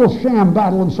no little sham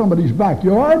battle in somebody's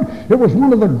backyard. It was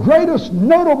one of the greatest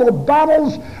notable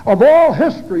battles of all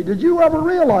history. Did you ever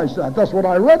realize that? That's what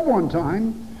I read one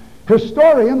time.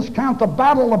 Historians count the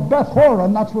Battle of Beth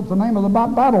Horon, that's what the name of the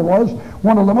battle was,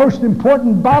 one of the most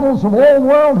important battles of all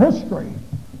world history.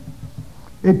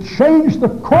 It changed the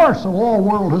course of all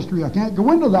world history. I can't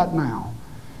go into that now.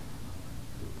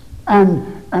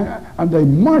 And they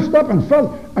marched up and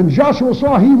fell. And Joshua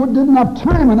saw he didn't have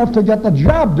time enough to get the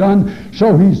job done,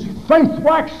 so his faith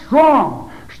waxed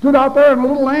strong. Stood out there in a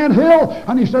little ant hill,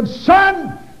 and he said,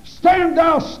 son, stand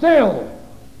thou still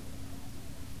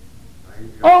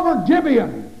over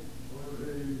Gibeon.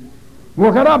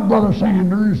 Look it up, Brother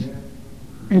Sanders.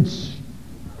 It's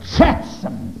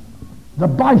Chetzam. The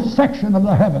bisection of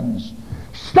the heavens.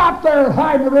 Stop there at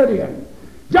high meridian.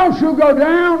 Don't you go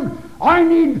down. I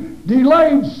need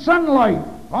delayed sunlight.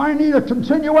 I need a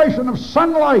continuation of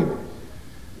sunlight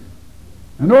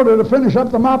in order to finish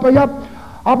up the mopping up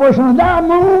operation. And that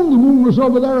moon, the moon was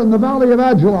over there in the valley of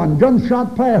Ajalon,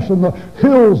 Gunshot Pass, in the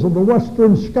hills of the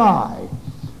western sky.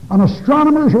 And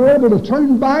astronomers were able to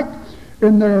turn back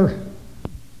in their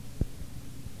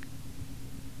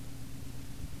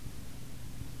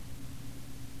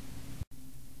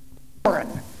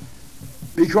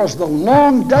because the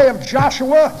long day of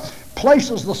Joshua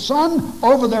places the sun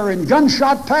over there in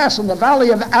Gunshot Pass in the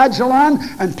valley of Ajalon,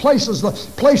 and places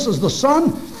the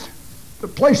sun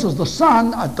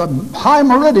at the high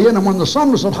meridian. And when the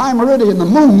sun was at high meridian, the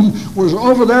moon was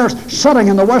over there setting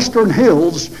in the western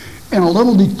hills in a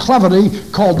little declivity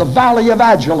called the valley of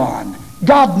Ajalon.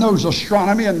 God knows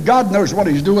astronomy, and God knows what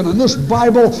he's doing, and this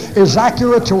Bible is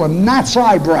accurate to a gnat's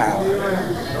eyebrow.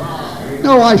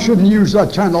 No, I shouldn't use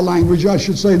that kind of language. I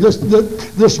should say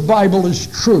this Bible is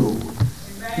true.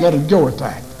 Let it go at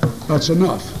that. That's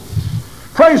enough.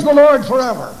 Praise the Lord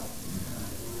forever.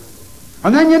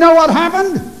 And then you know what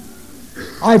happened?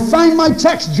 I find my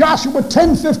text, Joshua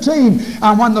 10:15.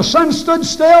 And when the sun stood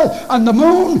still and the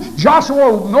moon,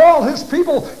 Joshua and all his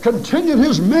people continued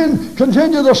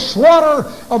the slaughter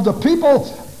of the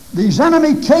people, these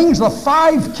enemy kings, the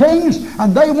 5 kings,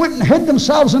 and they went and hid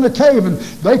themselves in a cave. And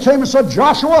they came and said,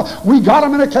 Joshua, we got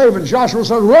them in a cave. And Joshua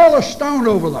said, roll a stone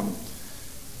over them.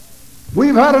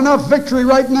 We've had enough victory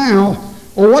right now.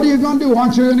 Well, what are you going to do?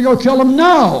 Aren't you going to go kill them?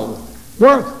 No.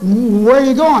 Where are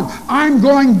you going? I'm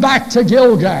going back to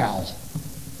Gilgal.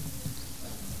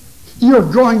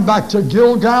 You're going back to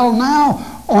Gilgal now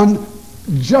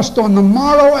just on the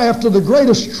morrow after the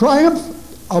greatest triumph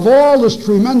of all this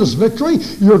tremendous victory,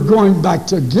 you're going back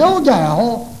to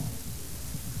Gilgal.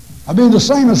 I'd be the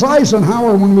same as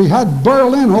Eisenhower when we had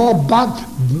Berlin all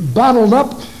battled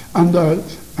up and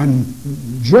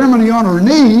Germany on her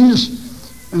knees.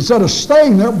 Instead of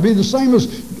staying there, it would be the same as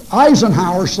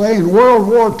Eisenhower saying in World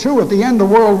War II, at the end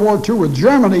of World War II with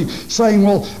Germany, saying,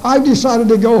 well, I've decided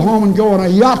to go home and go on a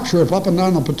yacht trip up and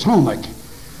down the Potomac.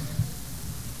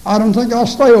 I don't think I'll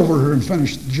stay over here and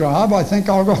finish the job. I think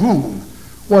I'll go home.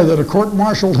 Why, that a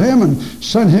court-martialed him and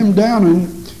sent him down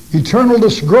in eternal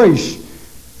disgrace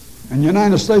in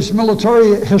United States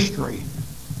military history.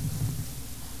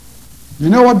 You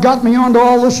know what got me onto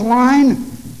all this line?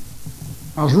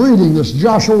 I was reading this.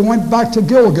 Joshua went back to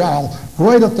Gilgal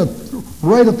right at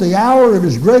the hour of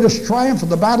his greatest triumph at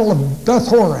the Battle of Beth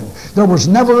Horon. There was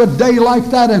never a day like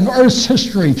that in earth's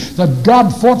history that God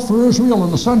fought for Israel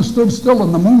and the sun stood still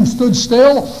and the moon stood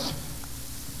still.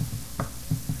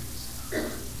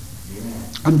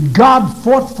 And God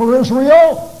fought for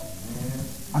Israel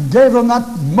and gave them that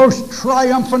most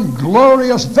triumphant,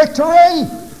 glorious victory.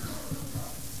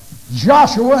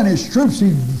 Joshua and his troops,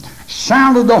 he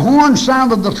sounded the horn,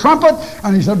 sounded the trumpet,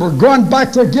 and he said, we're going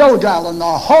back to Gilgal. And the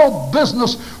whole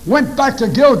business went back to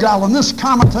Gilgal. And this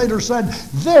commentator said,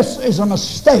 this is a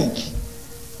mistake.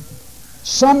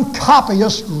 Some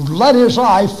copyist let his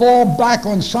eye fall back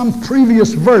on some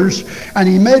previous verse, and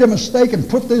he made a mistake and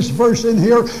put this verse in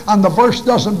here, and the verse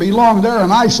doesn't belong there.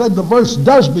 And I said the verse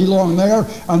does belong there,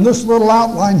 and this little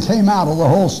outline came out of the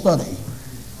whole study.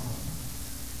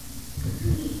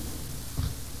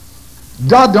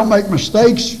 God don't make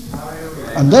mistakes.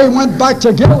 And they went back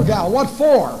to Gilgal. What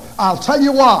for? I'll tell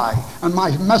you why. And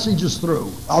my message is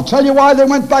through. I'll tell you why they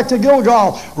went back to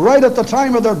Gilgal right at the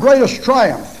time of their greatest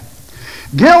triumph.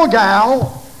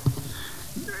 Gilgal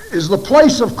is the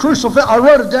place of crucifixion. I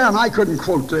wrote it down. I couldn't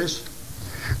quote this.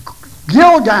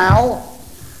 Gilgal,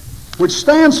 which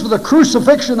stands for the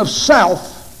crucifixion of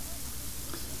self,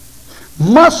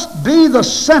 must be the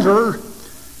center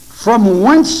from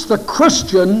whence the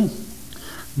Christian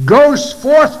goes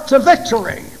forth to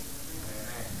victory.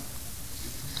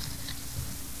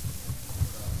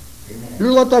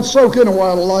 You let that soak in a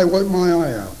while till I wipe my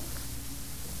eye out.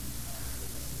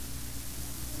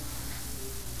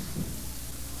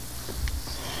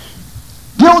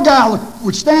 Gilgal,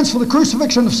 which stands for the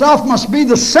crucifixion of self, must be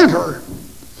the center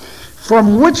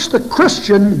from which the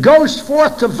Christian goes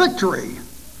forth to victory.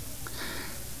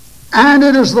 And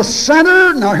it is the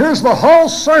center, now here's the whole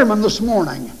sermon this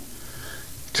morning,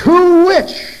 to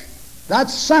which, that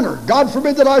center, God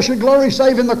forbid that I should glory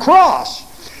save in the cross.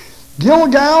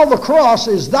 Gilgal, the cross,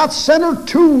 is that center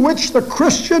to which the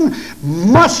Christian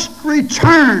must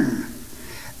return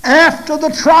after the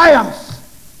triumph.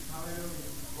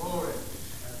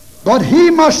 But he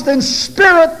must in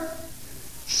spirit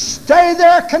stay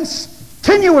there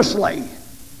continuously.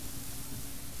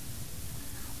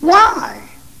 Why?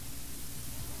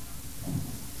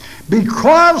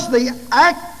 Because the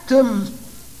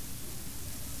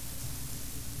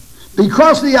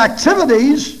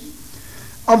activities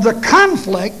of the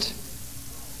conflict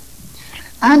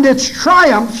and its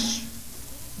triumphs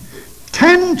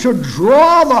tend to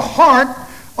draw the heart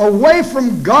away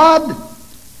from God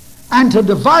and to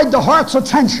divide the heart's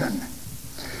attention.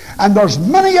 And there's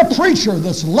many a preacher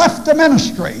that's left the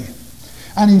ministry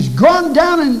and he's gone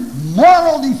down in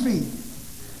moral defeat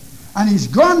and he's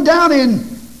gone down in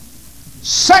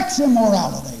sex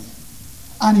immorality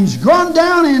and he's gone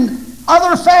down in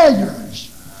other failures,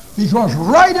 because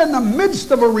right in the midst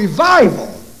of a revival,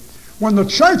 when the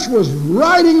church was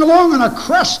riding along on a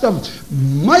crest of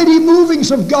mighty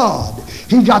movings of God,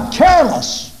 he got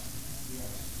careless.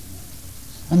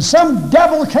 And some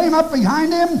devil came up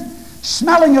behind him,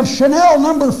 smelling of Chanel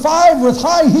No. 5 with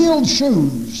high-heeled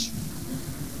shoes.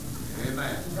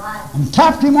 Amen. And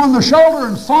tapped him on the shoulder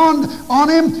and fawned on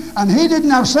him, and he didn't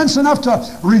have sense enough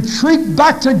to retreat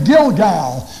back to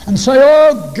Gilgal and say,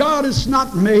 oh, God, it's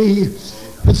not me.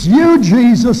 It's you,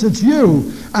 Jesus, it's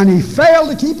you. And he failed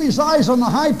to keep his eyes on the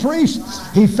high priest.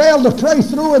 He failed to pray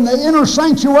through in the inner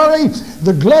sanctuary.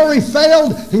 The glory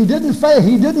failed. He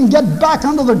didn't get back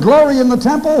under the glory in the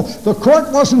temple. The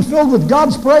court wasn't filled with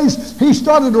God's praise. He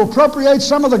started to appropriate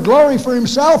some of the glory for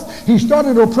himself. He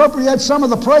started to appropriate some of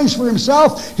the praise for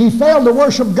himself. He failed to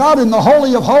worship God in the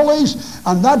Holy of Holies.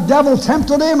 And that devil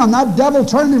tempted him, and that devil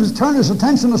turned his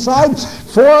attention aside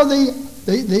for the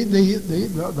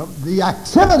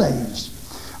activities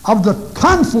of the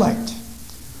conflict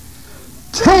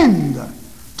tend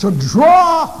to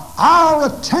draw our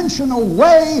attention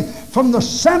away from the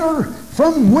center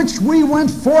from which we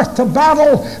went forth to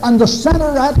battle and the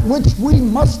center at which we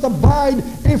must abide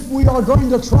if we are going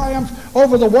to triumph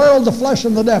over the world, the flesh,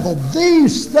 and the devil.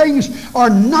 These things are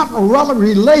not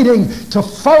relating to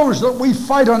foes that we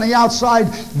fight on the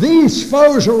outside. These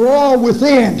foes are all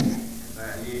within.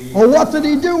 Well, what did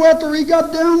he do after he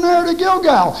got down there to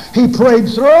Gilgal? He prayed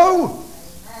through,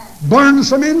 burned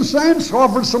some incense,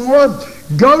 offered some more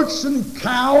goats and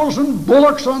cows and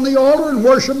bullocks on the altar and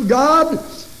worshiped God.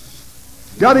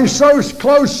 Got his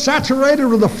clothes saturated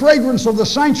with the fragrance of the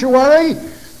sanctuary.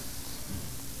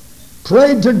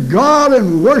 Prayed to God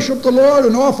and worshiped the Lord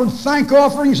and offered thank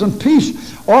offerings and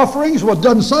peace offerings. Well, it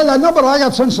doesn't say that. No, but I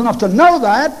got sense enough to know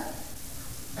that.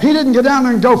 He didn't get down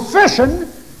there and go fishing.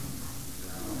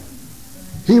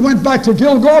 He went back to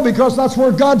Gilgal because that's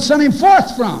where God sent him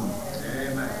forth from.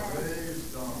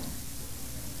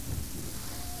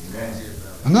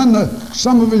 And then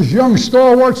some of his young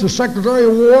stalwarts, the Secretary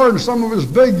of War, and some of his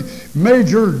big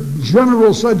major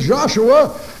generals said,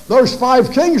 Joshua, those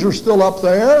 5 kings are still up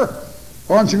there.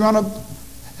 Aren't you going to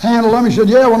handle them? He said,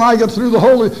 yeah, when I get through the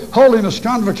holiness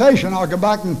convocation, I'll go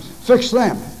back and fix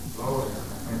them.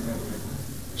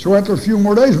 So after a few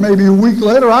more days, maybe a week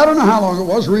later, I don't know how long it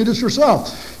was, read it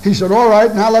yourself. He said, all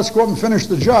right, now let's go up and finish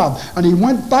the job. And he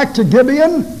went back to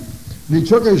Gibeon, and he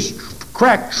took his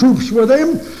crack troops with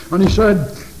him, and he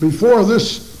said, before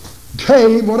this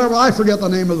cave, whatever, I forget the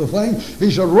name of the thing, he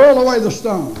said, roll away the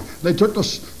stone. They took the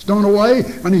stone away,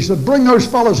 and he said, bring those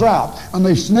fellows out. And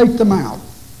they snaked them out.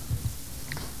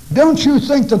 Don't you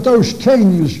think that those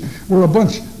kings were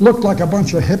looked like a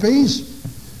bunch of hippies?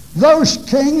 Those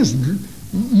kings,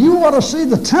 you ought to see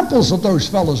the temples that those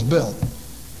fellows built.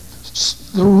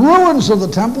 The ruins of the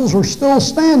temples are still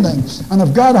standing. And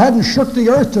if God hadn't shook the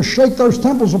earth to shake those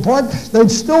temples apart,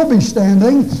 they'd still be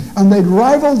standing, and they'd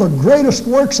rival the greatest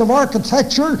works of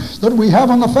architecture that we have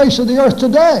on the face of the earth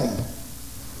today.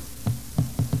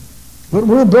 But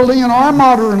we're building in our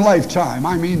modern lifetime.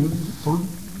 I mean,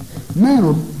 men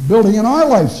are building in our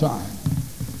lifetime.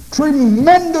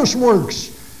 Tremendous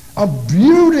works of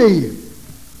beauty,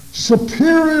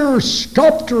 superior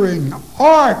sculpturing,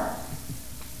 art,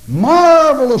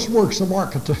 marvelous works of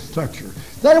architecture.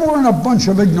 They weren't a bunch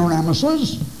of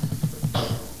ignoramuses.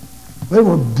 They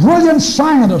were brilliant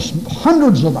scientists,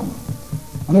 hundreds of them.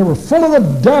 And they were full of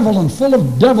the devil and full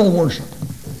of devil worship.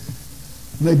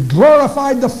 They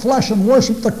glorified the flesh and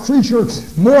worshiped the creature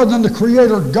more than the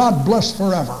Creator, God bless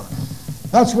forever.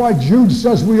 That's why Jude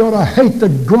says we ought to hate the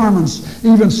garments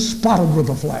even spotted with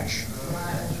the flesh.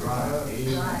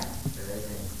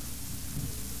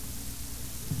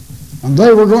 And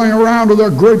they were going around with their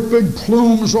great big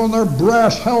plumes on their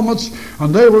brass helmets,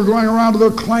 and they were going around with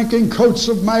their clanking coats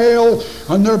of mail,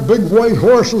 and their big white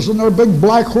horses, and their big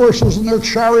black horses, and their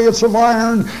chariots of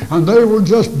iron, and they were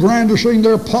just brandishing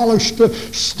their polished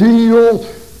steel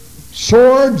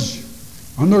swords,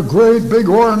 and their great big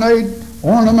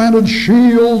ornamented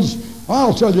shields.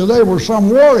 I'll tell you, they were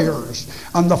some warriors.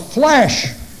 And the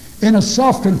flesh in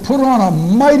itself can put on a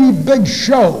mighty big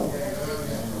show.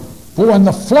 But when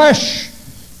the flesh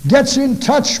gets in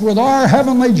touch with our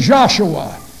heavenly Joshua,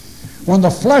 when the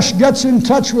flesh gets in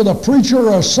touch with a preacher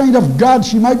or a saint of God,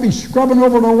 she might be scrubbing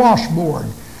over the washboard.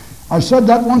 I said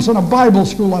that once in a Bible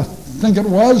school, I think it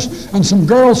was, and some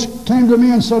girls came to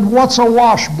me and said, what's a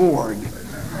washboard?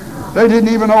 They didn't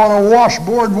even know what a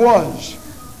washboard was.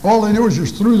 All they knew was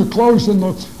just threw the clothes in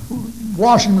the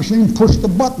washing machine, pushed the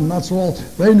button. That's all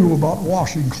they knew about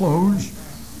washing clothes.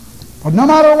 But no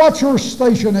matter what your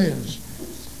station is,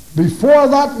 before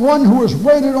that one who has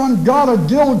waited on God at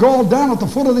Gilgal down at the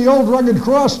foot of the old rugged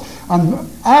cross and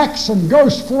acts and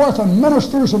goes forth and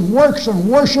ministers and works and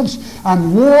worships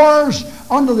and wars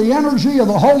under the energy of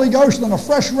the Holy Ghost and a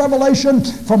fresh revelation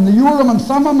from the Urim and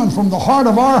Thummim and from the heart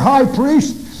of our high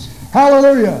priest,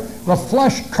 hallelujah, the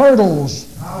flesh curdles,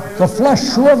 the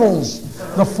flesh shrivels,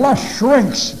 the flesh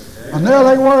shrinks. And there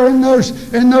they were in those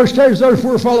caves. Those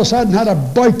poor fellows hadn't had a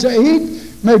bite to eat,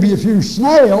 maybe a few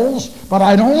snails, but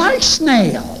I don't like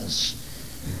snails.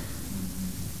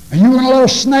 Are you going to let a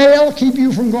snail keep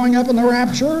you from going up in the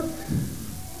rapture?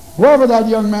 Whoever that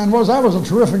young man was, that was a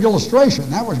terrific illustration.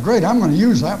 That was great. I'm going to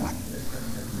use that one.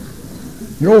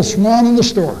 The old swan in the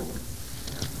store.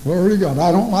 Glory to God.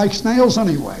 I don't like snails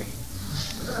anyway.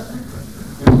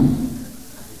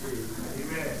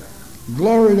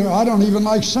 Glory to God. I don't even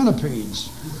like centipedes.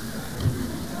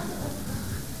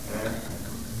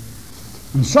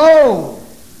 And so,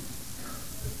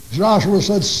 Joshua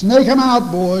said, snake him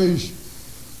out, boys.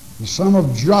 And some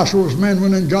of Joshua's men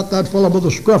went and got that fellow by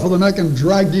the scruff of the neck and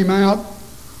dragged him out.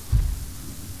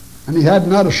 and he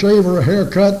hadn't had a shave or a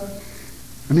haircut,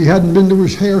 and he hadn't been to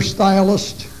his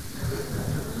hairstylist,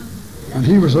 and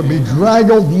he was a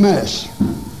bedraggled mess.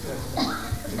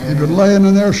 He'd been laying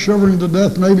in there shivering to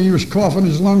death. Maybe he was coughing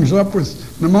his lungs up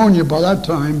with pneumonia by that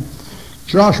time.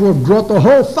 Joshua brought the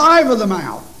whole 5 of them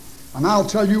out. And I'll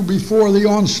tell you, before the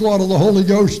onslaught of the Holy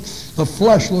Ghost, the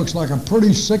flesh looks like a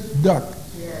pretty sick duck.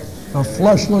 The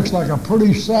flesh looks like a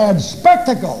pretty sad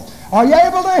spectacle. Are you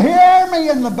able to hear me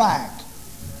in the back?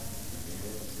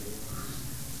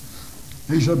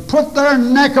 He said, put their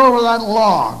neck over that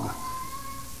log.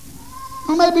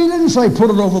 Well, maybe he didn't say put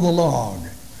it over the log.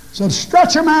 He said,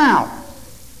 stretch them out.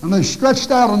 And they stretched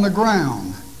out on the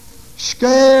ground.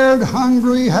 Scared,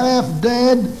 hungry, half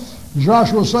dead,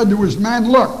 Joshua said to his men,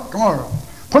 look, come on,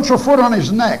 put your foot on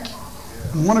his neck.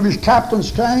 And one of his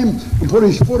captains came and put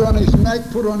his foot on his neck,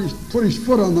 put his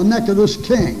foot on the neck of this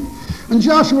king. And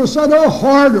Joshua said, oh,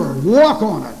 harder, walk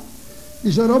on it.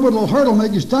 He said, oh, but it'll hurt, it'll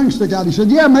make his tongue stick out. He said,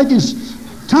 yeah, make his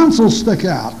tonsils stick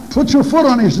out. Put your foot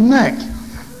on his neck.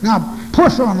 Now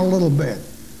push on a little bit.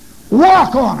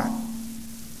 Walk on it.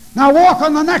 Now walk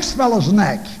on the next fellow's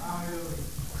neck.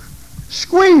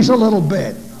 Squeeze a little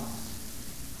bit.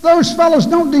 Those fellows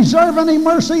don't deserve any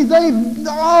mercy. They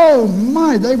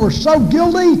were so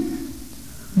guilty.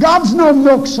 God's no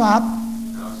milksop.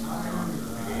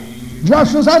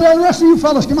 Joshua said, the rest of you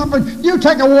fellows come up and you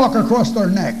take a walk across their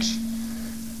necks.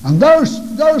 And those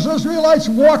Israelites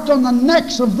walked on the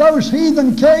necks of those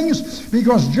heathen kings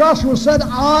because Joshua said,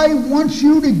 I want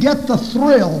you to get the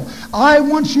thrill. I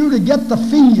want you to get the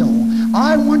feel.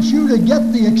 I want you to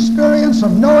get the experience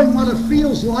of knowing what it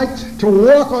feels like to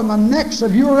walk on the necks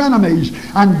of your enemies.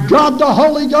 And God the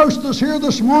Holy Ghost is here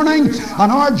this morning,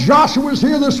 and our Joshua is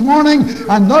here this morning,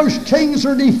 and those kings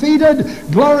are defeated.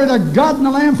 Glory to God and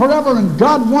the Lamb forever. And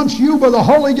God wants you by the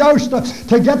Holy Ghost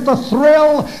to get the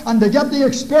thrill and to get the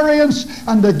experience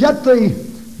and to get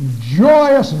the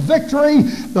joyous victory,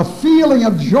 the feeling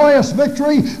of joyous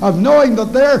victory of knowing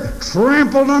that they're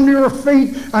trampled under your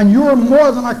feet and you're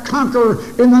more than a conqueror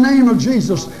in the name of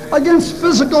Jesus. Against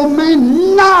physical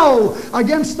men, no!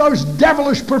 Against those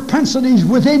devilish propensities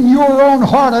within your own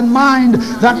heart and mind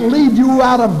that lead you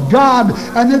out of God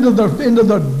and into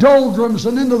the doldrums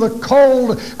and into the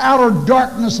cold outer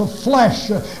darkness of flesh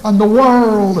and the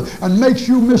world, and makes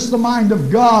you miss the mind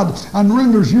of God and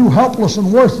renders you helpless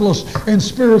and worthless in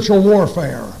spiritual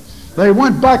warfare. They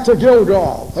went back to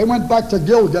Gilgal. They went back to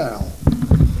Gilgal.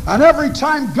 And every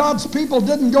time God's people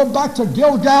didn't go back to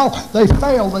Gilgal, they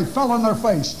failed. They fell on their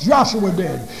face. Joshua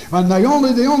did. And the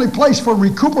only place for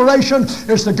recuperation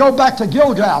is to go back to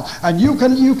Gilgal. And you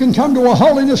can come to a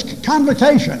holiness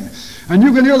convocation, and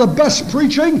you can hear the best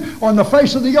preaching on the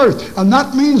face of the earth. And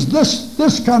that means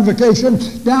this convocation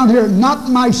down here, not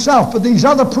myself, but these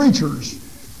other preachers.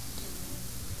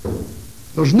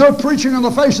 There's no preaching on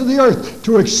the face of the earth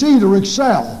to exceed or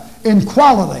excel in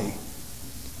quality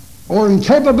or in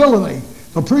capability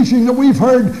the preaching that we've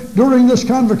heard during this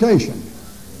convocation.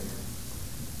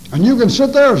 And you can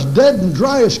sit there as dead and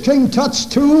dry as King Tut's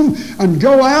tomb and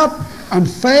go out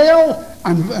and fail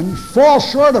and fall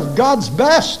short of God's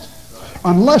best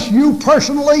unless you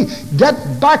personally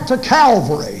get back to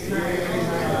Calvary.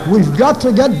 We've got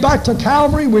to get back to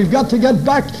Calvary. We've got to get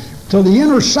back to the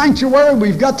inner sanctuary.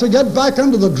 We've got to get back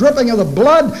under the dripping of the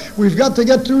blood. We've got to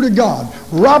get through to God.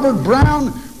 Robert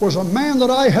Brown was a man that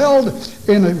I held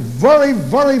in a very,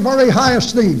 very, very high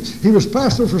esteem. He was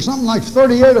pastor for something like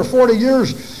 38 or 40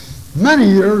 years, many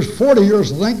years, 40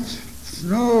 years I think.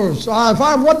 No,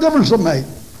 what difference does it make?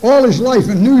 All his life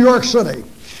in New York City,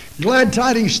 Glad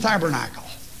Tidings Tabernacle.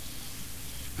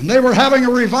 And they were having a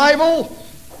revival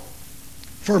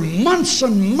for months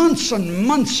and months and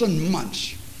months and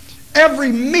months.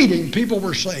 Every meeting, people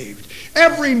were saved.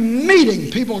 Every meeting,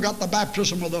 people got the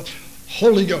baptism of the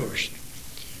Holy Ghost.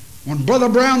 When Brother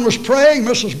Brown was praying,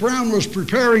 Mrs. Brown was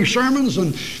preparing sermons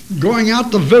and going out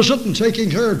to visit and taking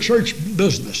care of church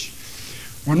business.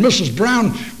 When Mrs.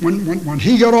 Brown, when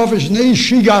he got off his knees,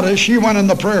 she went in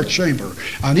the prayer chamber.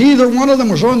 And either one of them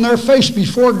was on their face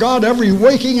before God every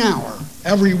waking hour.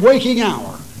 Every waking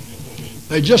hour.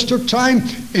 They just took time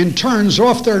in turns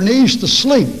off their knees to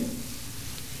sleep.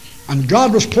 And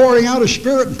God was pouring out His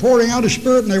Spirit and pouring out His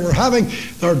Spirit, and they were having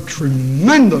their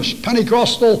tremendous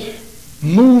Pentecostal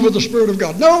move of the Spirit of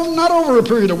God. No, not over a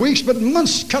period of weeks, but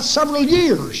months, several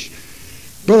years.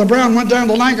 Brother Brown went down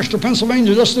to Lancaster,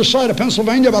 Pennsylvania, just this side of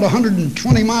Pennsylvania, about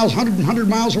 120 miles, 100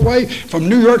 miles away from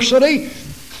New York City.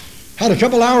 Had a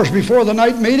couple hours before the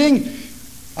night meeting.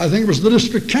 I think it was the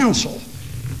district council.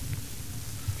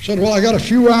 Said, well, I got a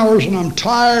few hours and I'm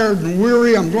tired and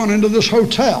weary. I'm going into this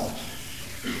hotel.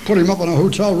 Put him up in a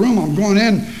hotel room. I'm going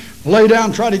in, Lay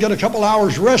down, try to get a couple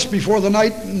hours rest before the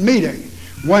night meeting.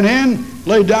 Went in,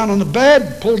 laid down on the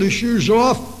bed, pulled his shoes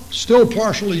off, still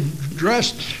partially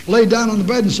dressed, laid down on the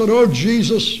bed and said, "Oh,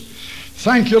 Jesus,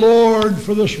 thank you, Lord,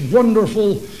 for this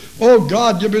wonderful, oh,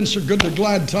 God, you've been so good to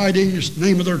Glad Tidings,"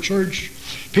 name of their church.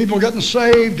 People getting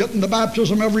saved, getting the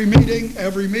baptism every meeting,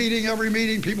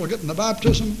 people getting the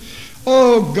baptism.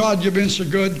 Oh, God, you've been so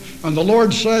good. And the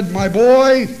Lord said, "My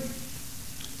boy,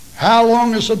 how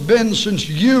long has it been since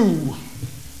you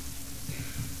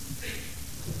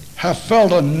have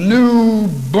felt a new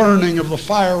burning of the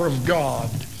fire of God?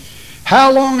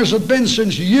 How long has it been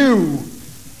since you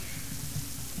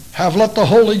have let the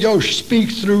Holy Ghost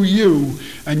speak through you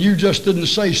and you just didn't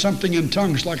say something in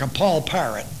tongues like a Paul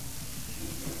Parrott?"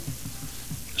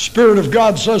 Spirit of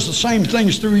God says the same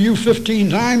things through you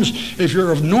 15 times. If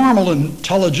you're of normal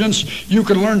intelligence, you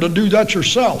can learn to do that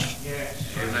yourself. Yes.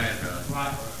 Amen.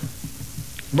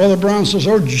 Brother Brown says,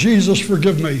 "Oh, Jesus,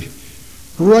 forgive me.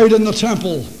 Right in the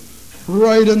temple,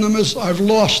 right in the midst, I've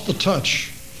lost the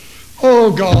touch.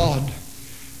 Oh, God,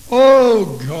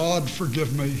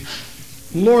 forgive me.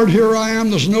 Lord, here I am.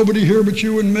 There's nobody here but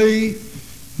you and me.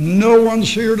 No one's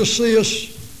here to see us.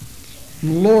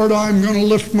 Lord, I'm going to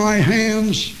lift my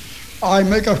hands. I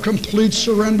make a complete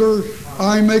surrender.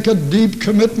 I make a deep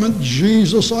commitment.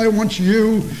 Jesus, I want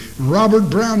you." Robert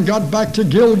Brown got back to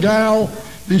Gilgal.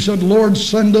 He said, "Lord,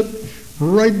 send it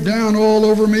right down all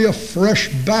over me, a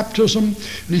fresh baptism."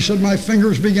 And he said, my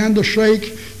fingers began to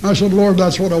shake. And I said, "Lord,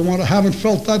 that's what I want. I haven't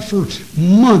felt that for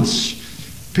months."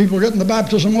 People getting the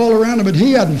baptism all around him, but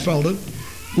he hadn't felt it.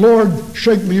 "Lord,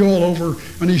 shake me all over."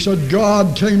 And he said,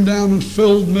 God came down and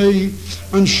filled me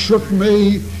and shook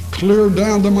me clear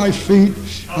down to my feet.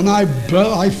 And I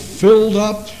filled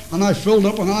up, and I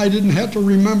didn't have to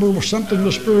remember something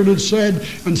the Spirit had said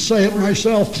and say it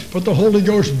myself, but the Holy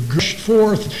Ghost gushed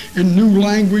forth in new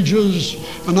languages,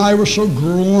 and I was so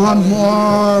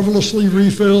marvelously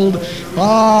refilled.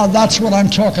 Ah, that's what I'm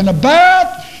talking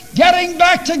about. Getting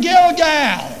back to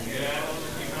Gilgal.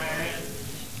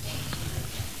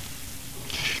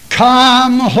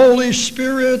 Come, Holy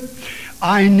Spirit,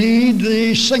 I need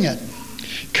thee. Sing it.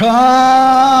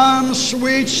 Come,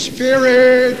 sweet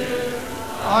Spirit,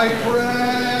 I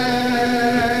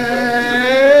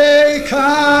pray.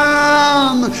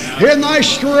 Come in thy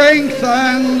strength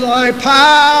and thy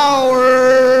power.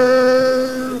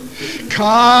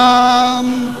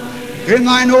 Come in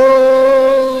thine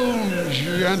own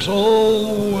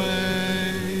gentle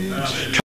way.